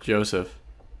 Thank you, Joseph,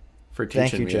 for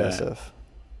teaching me that. Joseph.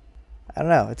 I don't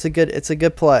know. It's a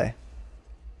good play.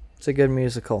 It's a good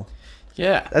musical.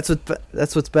 Yeah. That's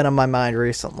what's been on my mind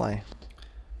recently.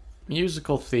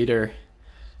 Musical theater,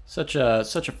 such a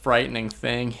frightening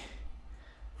thing.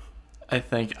 I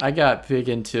think I got big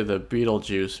into the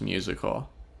Beetlejuice musical.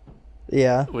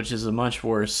 Yeah. Which is a much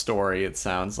worse story, it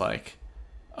sounds like.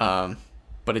 But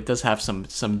it does have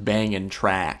some banging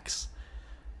tracks.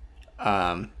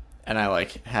 And I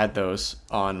had those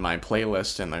on my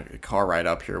playlist in the car ride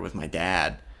up here with my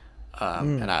dad.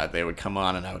 And they would come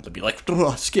on, and I would be like,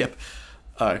 skip.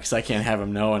 Because I can't have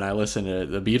him know, and I listen to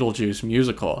the Beetlejuice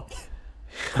musical.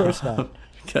 Of course not.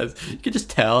 Because you can just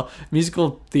tell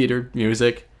musical theater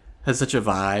music has such a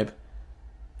vibe.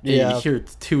 Yeah. You hear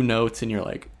two notes, and you're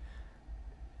like,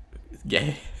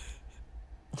 gay.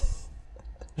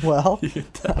 Well,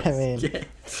 I mean, gay.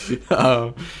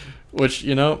 Which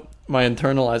my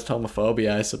internalized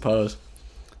homophobia, I suppose.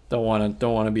 Don't want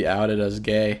to be outed as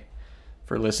gay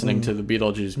for listening to the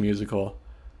Beetlejuice musical.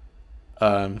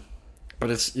 But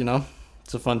it's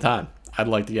it's a fun time. I'd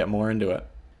like to get more into it.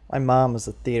 My mom is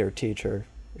a theater teacher.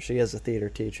 She is a theater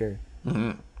teacher.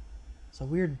 Mm-hmm. It's a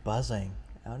weird buzzing.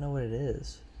 I don't know what it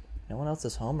is. No one else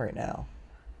is home right now.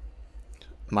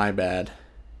 My bad.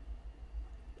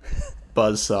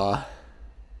 Buzzsaw.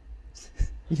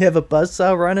 You have a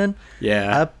buzzsaw running?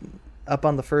 Yeah. Up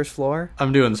on the first floor?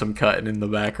 I'm doing some cutting in the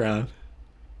background.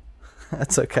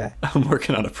 That's okay. I'm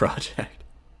working on a project.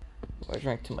 I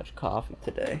drank too much coffee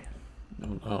today.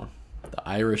 No.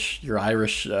 Your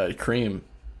Irish cream,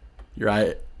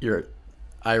 your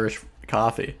Irish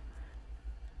coffee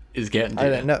is getting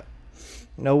to you.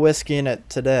 No whiskey in it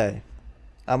today.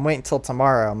 I'm waiting till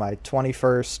tomorrow, my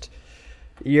 21st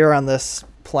year on this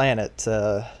planet,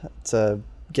 to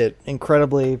get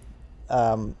incredibly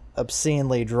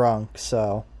obscenely drunk.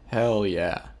 So hell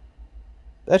yeah,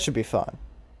 that should be fun.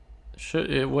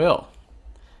 It will.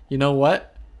 You know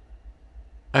what?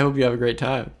 I hope you have a great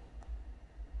time.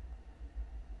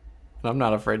 I'm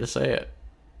not afraid to say it.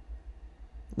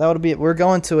 We're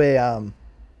going to a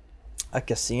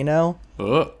casino.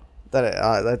 Ugh.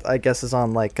 That I guess is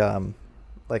on like a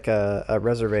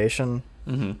reservation.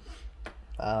 Mm-hmm.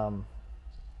 And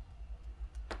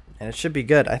it should be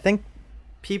good. I think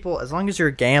people, as long as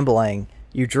you're gambling,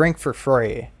 you drink for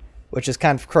free, which is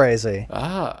kind of crazy.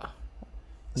 Nice.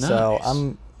 So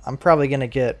I'm probably gonna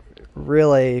get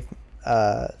really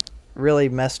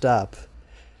messed up.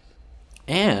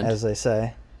 And as they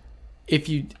say, if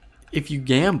you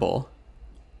gamble,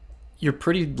 you're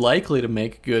pretty likely to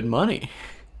make good money.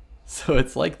 So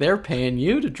it's like they're paying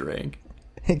you to drink.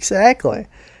 Exactly.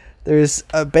 There's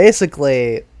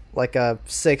basically like a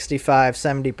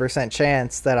 65-70%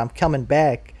 chance that I'm coming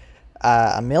back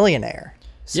a millionaire.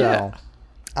 So yeah.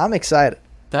 I'm excited.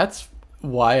 That's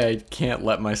why I can't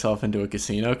let myself into a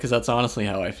casino, because that's honestly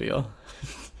how I feel.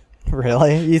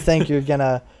 Really? You think you're going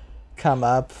to come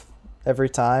up every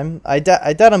time? I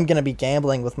doubt I'm going to be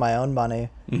gambling with my own money.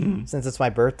 Mm-hmm. Since it's my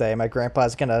birthday. My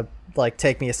grandpa's going to like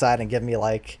take me aside and give me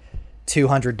like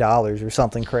 $200 or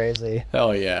something crazy.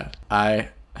 Hell yeah. I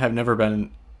have never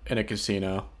been in a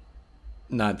casino,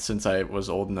 not since I was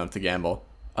old enough to gamble.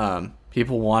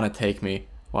 People want to take me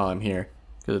while I'm here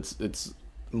because it's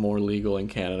more legal in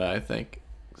Canada, I think,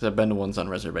 because I've been to ones on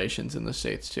reservations in the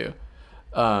States too.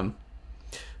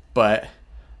 But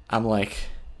I'm like,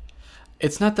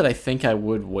 it's not that I think I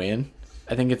would win.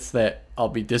 I think it's that I'll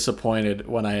be disappointed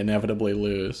when I inevitably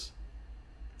lose.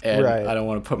 And right. I don't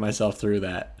want to put myself through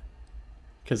that.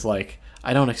 Because, like,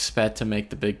 I don't expect to make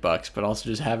the big bucks, but also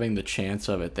just having the chance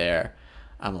of it there,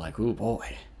 I'm like, ooh,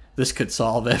 boy, this could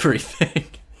solve everything.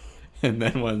 And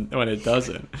then when it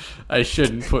doesn't, I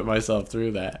shouldn't put myself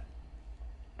through that.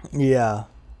 Yeah.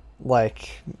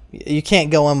 Like, you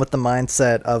can't go in with the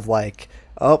mindset of, like,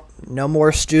 oh, no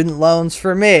more student loans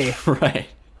for me. Right.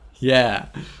 Yeah.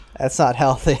 That's not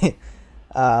healthy.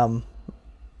 No,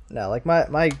 like,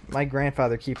 my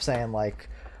grandfather keeps saying, like,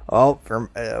 oh, for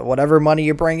whatever money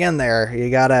you bring in there, you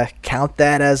gotta count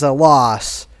that as a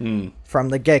loss from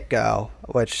the get-go,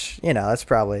 which, you know, that's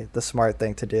probably the smart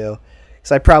thing to do,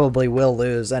 because I probably will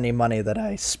lose any money that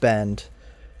I spend.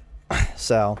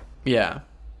 So yeah,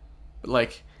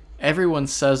 like, everyone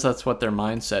says that's what their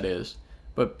mindset is,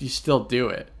 but you still do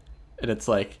it, and it's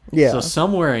like, yeah. So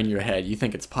somewhere in your head you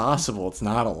think it's possible it's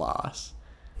not a loss.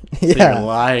 So yeah, you're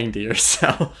lying to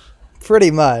yourself.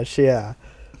 Pretty much, yeah.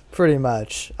 Pretty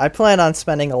much. I plan on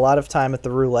spending a lot of time at the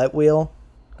roulette wheel,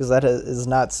 because that is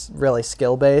not really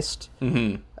skill-based.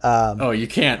 Mm-hmm. You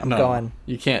can't.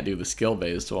 You can't do the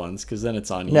skill-based ones, because then it's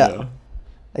on you.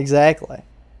 Exactly.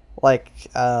 Like,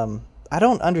 I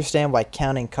don't understand why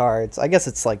counting cards, I guess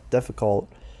it's, like,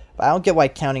 difficult, but I don't get why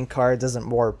counting cards isn't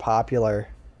more popular,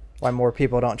 why more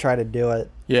people don't try to do it.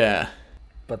 Yeah.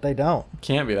 But they don't.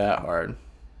 Can't be that hard.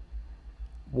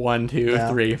 1, 2,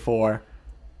 3, 4.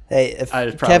 Hey, if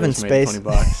Kevin Spacey,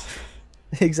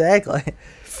 $20. Exactly.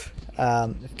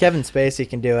 If Kevin Spacey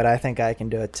can do it, I think I can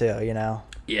do it too. You know.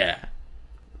 Yeah.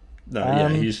 No. Yeah.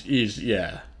 He's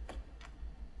yeah.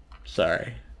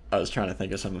 Sorry, I was trying to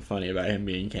think of something funny about him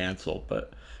being canceled,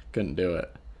 but couldn't do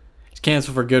it. He's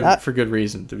canceled for good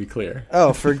reason, to be clear.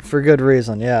 Oh, for good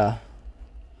reason, yeah.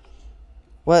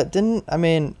 What didn't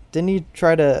he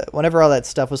try to? Whenever all that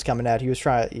stuff was coming out, he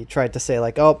tried to say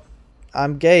like, "Oh,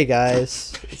 I'm gay,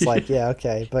 guys." It's like, yeah,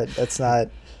 okay, but that's not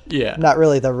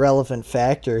really the relevant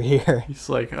factor here. He's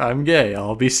like, I'm gay,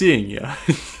 I'll be seeing you.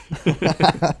 Okay,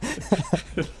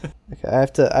 I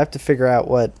have to figure out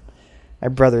what my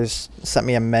brother's sent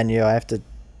me a menu. I have to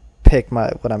pick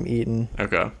what I'm eating.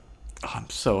 Okay. Oh,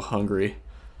 I'm so hungry.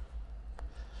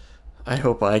 I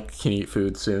hope I can eat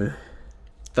food soon.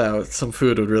 Some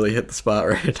food would really hit the spot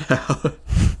right now.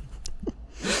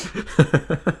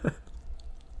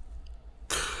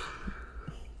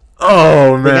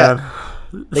 Oh, man.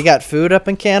 They got food up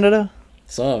in Canada?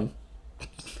 Some.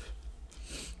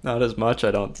 Not as much, I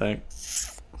don't think.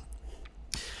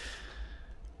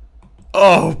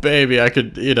 Oh, baby, I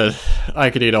could eat a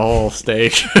whole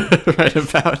steak right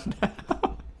about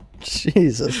now.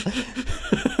 Jesus.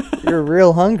 You're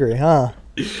real hungry, huh?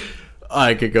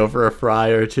 I could go for a fry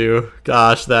or two.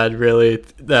 Gosh, that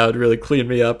would really clean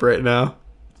me up right now.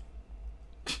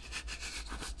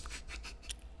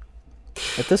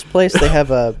 At this place, they have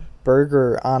a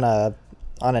burger on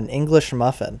an English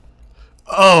muffin.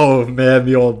 Oh man,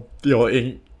 the old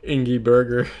Ingy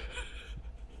burger.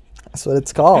 That's what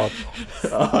it's called.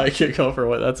 Oh, I could go for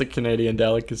one. That's a Canadian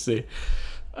delicacy.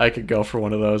 I could go for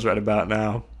one of those right about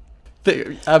now.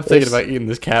 I'm thinking about eating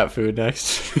this cat food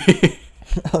next.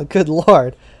 Oh, good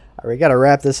Lord. We got to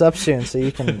wrap this up soon so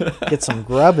you can get some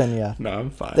grub in you. No,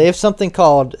 I'm fine. They have something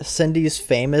called Cindy's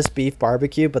Famous Beef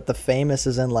Barbecue, but the famous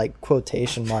is in, like,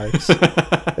 quotation marks,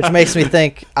 which makes me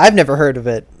think, I've never heard of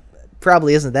it.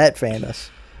 Probably isn't that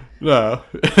famous. No.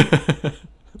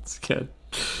 That's good.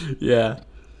 Yeah.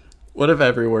 What if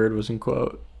every word was in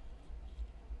quote?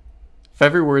 If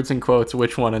every word's in quotes,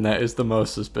 which one in that is the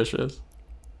most suspicious?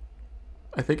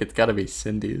 I think it's got to be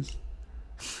Cindy's.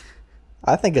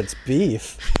 I think it's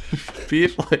beef.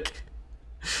 Beef, like...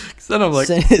 Cause then I'm like...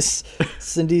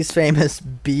 Cindy's Famous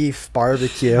Beef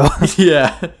Barbecue.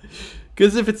 Yeah.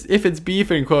 Because if it's beef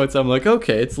in quotes, I'm like,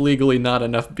 okay, it's legally not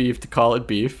enough beef to call it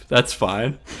beef. That's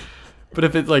fine. But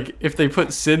if they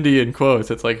put Cindy in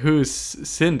quotes, it's like, who's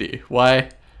Cindy? Why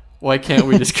can't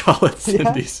we just call it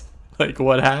Cindy's? Yeah. Like,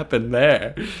 what happened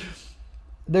there?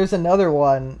 There's another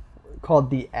one called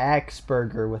the Axe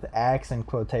Burger with axe in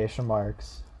quotation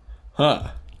marks. Huh.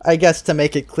 I guess to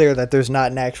make it clear that there's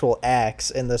not an actual axe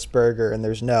in this burger and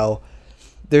there's no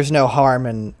harm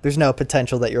and there's no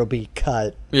potential that you'll be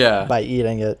cut by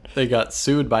eating it. They got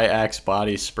sued by Axe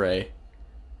body spray.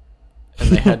 And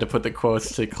they had to put the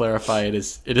quotes to clarify it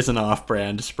is an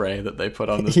off-brand spray that they put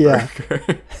on this burger.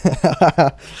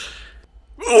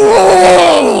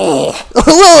 Oh,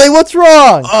 Lily, what's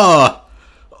wrong?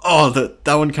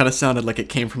 That one kind of sounded like it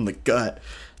came from the gut.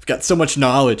 I've got so much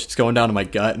knowledge. It's going down to my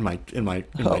gut and my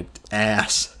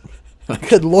ass.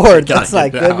 Good Lord, that's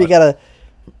not good.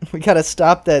 We gotta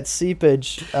stop that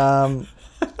seepage. I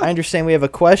understand we have a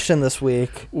question this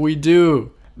week. We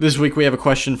do. This week we have a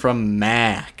question from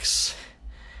Max.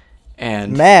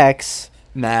 And Max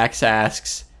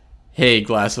asks, "Hey,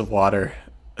 glass of water,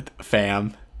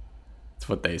 fam." That's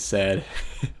what they said.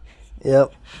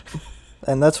 Yep.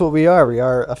 And that's what we are. We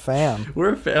are a fam.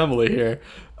 We're a family here.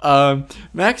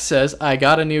 Max says, I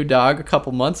got a new dog a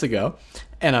couple months ago,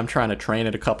 and I'm trying to train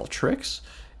it a couple tricks,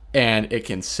 and it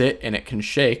can sit and it can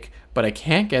shake, but I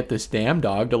can't get this damn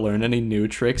dog to learn any new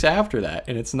tricks after that,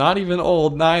 and it's not even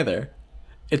old neither.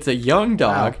 It's a young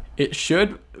dog. Wow. It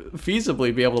should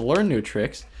feasibly be able to learn new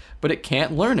tricks, but it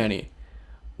can't learn any.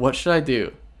 What should I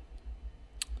do?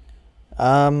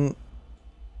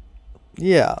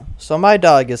 Yeah. So my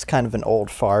dog is kind of an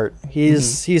old fart.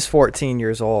 He's 14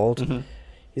 years old. Mm-hmm.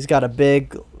 He's got a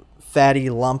big fatty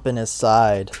lump in his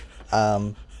side,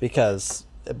 but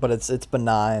it's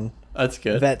benign. That's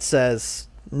good. Vet says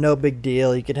no big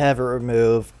deal. You could have it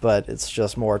removed, but it's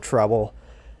just more trouble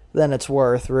than it's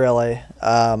worth, really.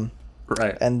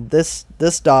 Right. And this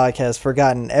dog has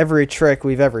forgotten every trick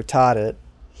we've ever taught it.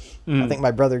 I think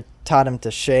my brother taught him to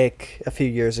shake a few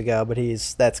years ago, but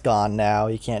that's gone now.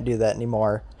 He can't do that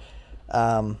anymore.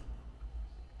 And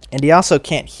he also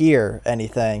can't hear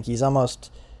anything. He's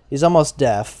almost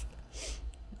deaf.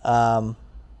 I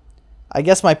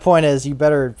guess my point is you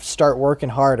better start working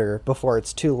harder before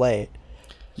it's too late.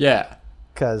 Yeah.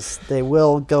 Because they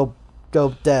will go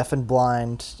deaf and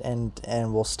blind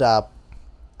and will stop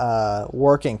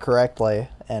working correctly.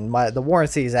 And the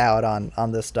warranty's out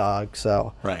on this dog,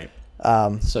 so right.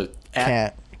 So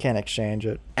can't exchange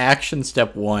it. Action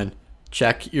step 1: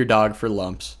 check your dog for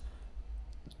lumps.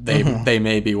 They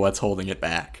may be what's holding it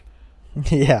back.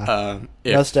 Yeah,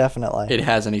 most definitely. It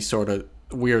has any sort of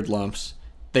weird lumps.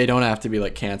 They don't have to be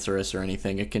like cancerous or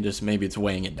anything. It can just maybe it's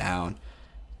weighing it down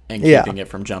and keeping it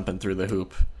from jumping through the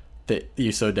hoop that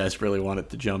you so desperately want it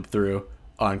to jump through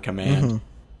on command.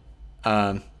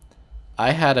 Mm-hmm.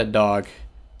 I had a dog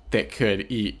that could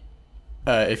eat.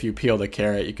 If you peeled a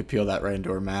carrot, you could peel that right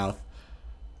into her mouth.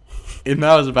 And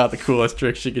that was about the coolest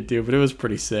trick she could do, but it was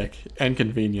pretty sick and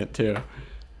convenient too.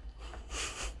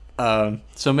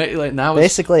 So maybe like now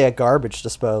basically a garbage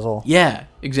disposal. Yeah,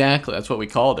 exactly. That's what we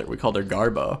called her. We called her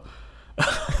Garbo.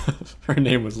 Her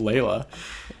name was Layla.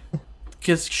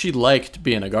 Because she liked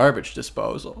being a garbage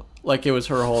disposal. Like it was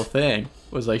her whole thing.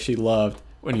 It was like she loved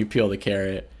when you peel the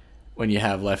carrot, when you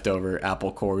have leftover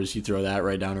apple cores, you throw that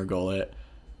right down her gullet.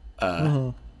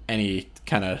 Any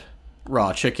kind of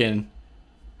raw chicken,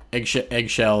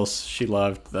 eggshells, she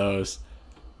loved those.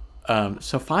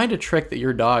 So find a trick that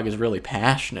your dog is really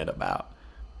passionate about.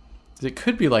 It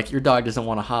could be like your dog doesn't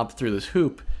want to hop through this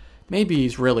hoop. Maybe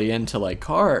he's really into like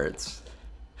cards.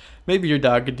 Maybe your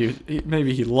dog could do.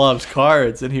 Maybe he loves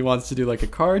cards and he wants to do like a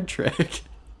card trick.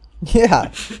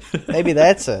 Yeah, maybe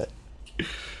that's it.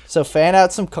 So fan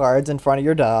out some cards in front of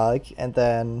your dog, and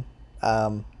then,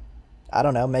 I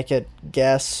don't know, make it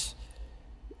guess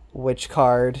which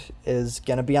card is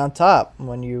going to be on top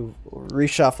when you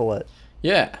reshuffle it.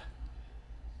 Yeah.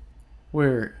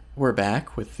 We're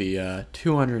back with the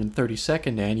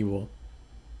 232nd annual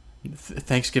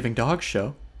Thanksgiving Dog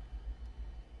Show.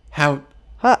 How?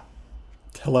 Huh.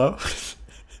 Hello?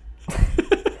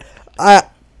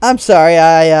 I'm sorry.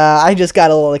 I just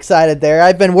got a little excited there.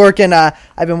 I've been working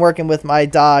with my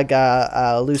dog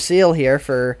Lucille here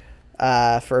for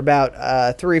about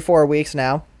 3-4 weeks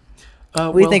now.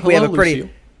 We think we have a pretty.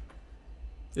 Lucille.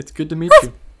 It's good to meet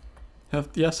you.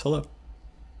 Yes, hello.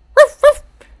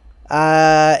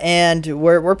 And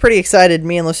we're pretty excited.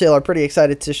 Me and Lucille are pretty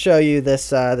excited to show you this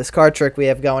card trick we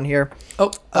have going here.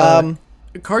 Oh,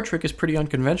 card trick is pretty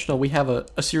unconventional. We have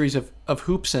a series of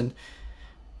hoops and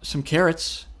some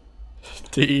carrots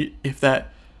to eat. If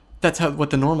that's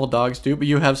what the normal dogs do, but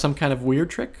you have some kind of weird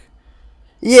trick.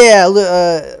 Yeah,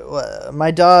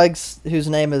 my dog's whose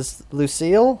name is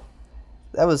Lucille.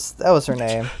 That was her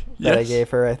name that I gave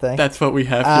her. I think that's what we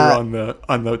have here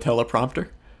on the teleprompter.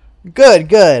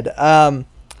 Good.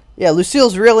 Yeah,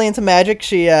 Lucille's really into magic.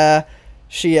 She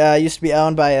used to be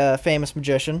owned by a famous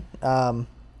magician.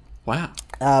 Wow.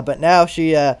 But now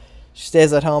she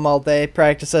stays at home all day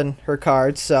practicing her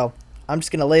cards. So I'm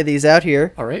just gonna lay these out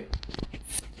here. All right.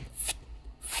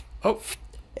 Oh.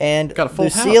 And got a full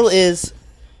Lucille house. is.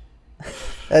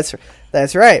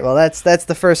 That's right. Well, that's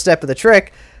the first step of the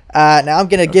trick. Now I'm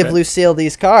gonna give Lucille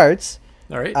these cards.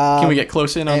 All right. Can we get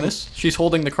close in on this? She's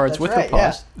holding the cards with her paws.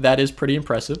 Yeah. That is pretty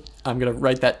impressive. I'm going to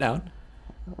write that down.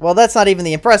 Well, that's not even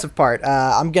the impressive part.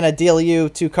 I'm going to deal you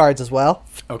 2 cards as well.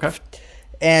 Okay.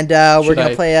 And we're going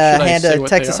to play a hand of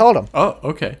Texas Hold'em. Oh,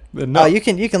 okay. Then no. Oh, you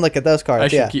can look at those cards. I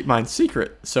should keep mine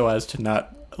secret so as to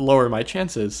not lower my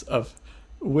chances of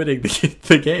winning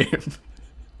the game.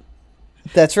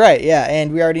 That's right. Yeah,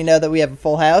 and we already know that we have a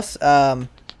full house.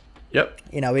 Yep.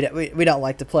 You know, we don't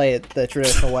like to play it the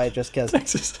traditional way just because.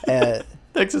 Texas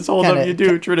Hold'em, you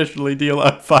do traditionally deal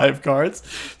out 5 cards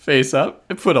face up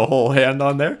and put a whole hand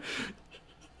on there.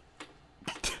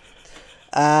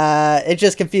 It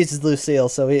just confuses Lucille,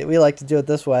 so we like to do it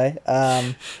this way.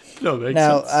 No, makes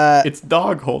sense. It's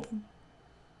dog hold'em.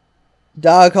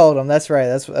 Dog hold'em. That's right.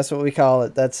 That's what we call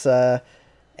it. That's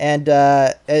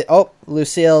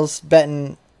Lucille's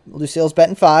betting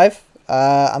 5.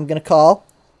 I'm gonna call.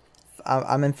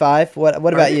 I'm in 5. What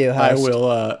about you, host? I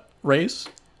will raise.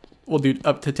 We'll do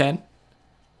up to 10.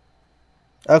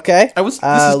 Okay. This is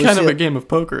kind of a game of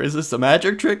poker. Is this a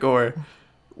magic trick or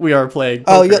we are playing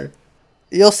poker? Oh,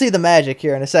 you'll see the magic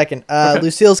here in a second.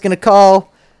 Lucille's gonna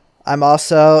call. I'm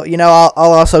also, I'll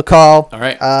also call. All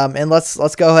right. And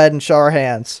let's go ahead and show our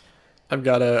hands. I've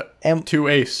got a 2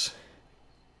 ace.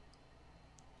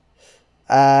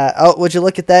 Would you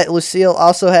look at that? Lucille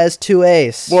also has 2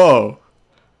 ace. Whoa.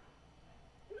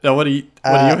 Now what do you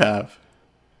have?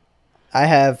 I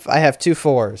have 2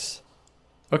 4s.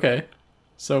 Okay.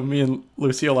 So me and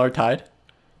Lucille are tied?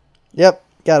 Yep.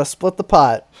 Gotta split the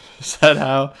pot. Is that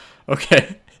how?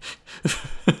 Okay.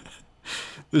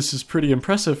 This is pretty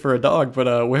impressive for a dog,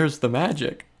 but where's the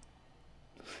magic?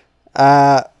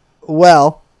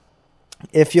 Well,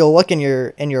 if you'll look in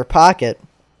your pocket,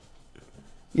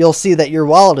 you'll see that your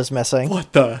wallet is missing.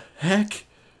 What the heck?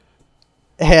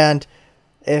 And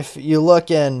if you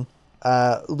look in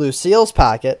Lucille's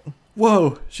pocket...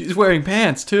 Whoa, she's wearing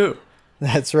pants, too.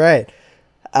 That's right.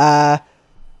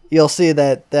 You'll see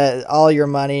that all your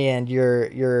money and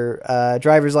your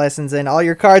driver's license and all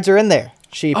your cards are in there.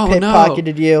 She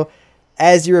pickpocketed you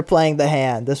as you were playing the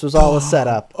hand. This was all a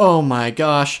setup. Oh my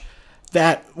gosh.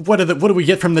 What do we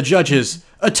get from the judges?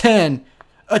 A 10.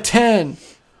 A 10.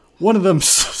 One of them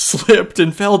slipped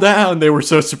and fell down. They were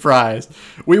so surprised.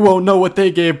 We won't know what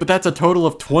they gave, but that's a total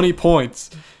of 20 points.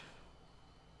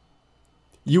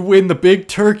 You win the big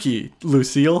turkey,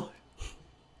 Lucille.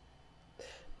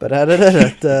 That's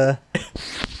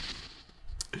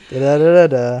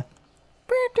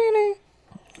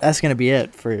gonna be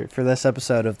it for this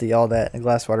episode of the All That in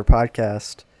Glasswater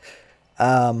podcast.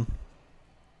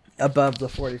 Above the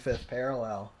 45th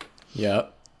parallel.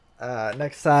 Yep.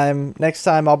 Next time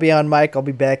I'll be on mic. I'll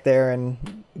be back there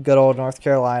in good old North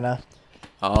Carolina.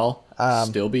 I'll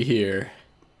still be here.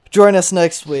 Join us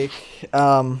next week,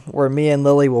 where me and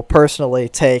Lily will personally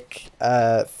take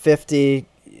 50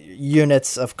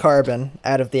 units of carbon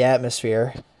out of the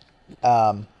atmosphere.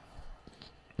 I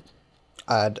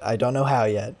don't know how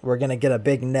yet. We're gonna get a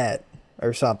big net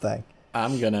or something.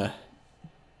 I'm gonna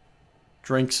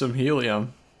Drink some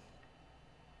helium.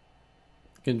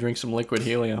 You can drink some liquid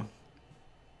helium.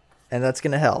 And that's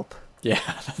going to help. Yeah,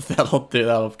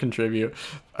 that'll contribute.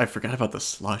 I forgot about the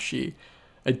slushy.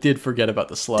 I did forget about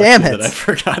the slushy. Damn it. That I've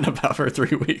forgotten about for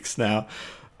 3 weeks now.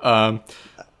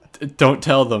 Don't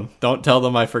tell them. Don't tell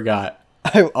them I forgot.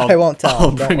 I won't tell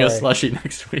them. I'll bring a slushy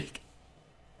next week.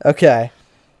 Okay.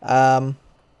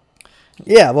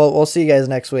 Yeah, we'll see you guys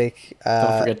next week.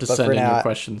 Don't forget to send in your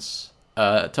questions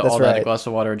to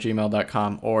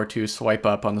allthataglassofwater@gmail.com or to swipe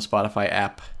up on the Spotify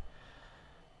app.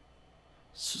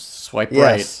 Swipe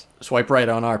right. Swipe right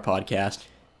on our podcast.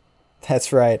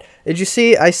 That's right. Did you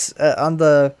see on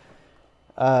the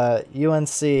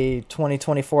UNC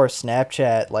 2024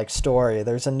 Snapchat story?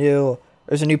 There's a new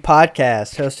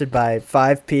podcast hosted by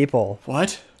 5 people.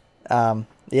 What?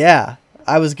 Yeah.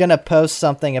 I was gonna post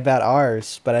something about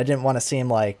ours, but I didn't want to seem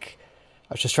like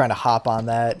I was just trying to hop on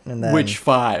that. And then which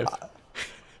 5?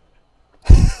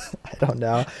 I don't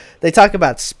know. They talk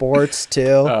about sports too.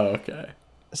 Oh, okay.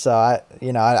 So I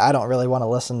don't really want to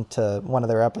listen to one of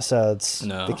their episodes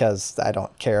because I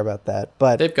don't care about that.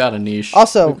 But they've got a niche.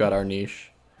 Also, we've got our niche.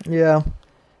 Yeah,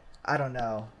 I don't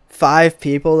know. 5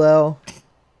 people though.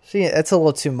 See, it's a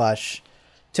little too much.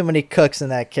 Too many cooks in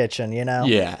that kitchen, you know?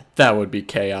 Yeah, that would be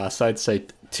chaos. I'd say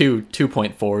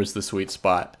 2.4 is the sweet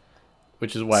spot,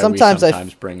 which is why we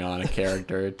sometimes bring on a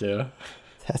character or two.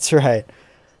 That's right.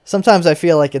 Sometimes I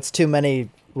feel like it's too many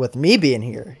with me being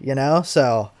here, you know?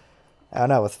 So, I don't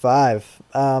know, with 5.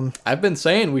 I've been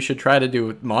saying we should try to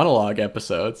do monologue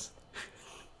episodes.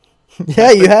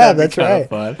 Yeah, you have. That's right.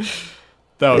 Fun.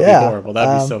 That would be horrible.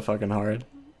 That'd be so fucking hard.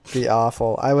 Be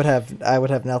awful. I would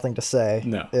have nothing to say.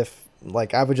 No. If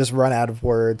I would just run out of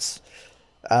words.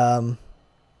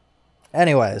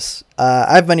 Anyways,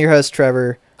 I've been your host,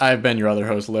 Trevor. I've been your other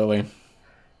host, Lily.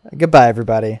 Goodbye,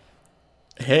 everybody.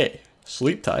 Hey,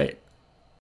 sleep tight.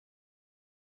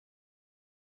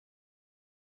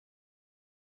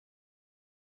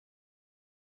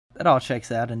 That all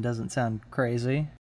checks out and doesn't sound crazy.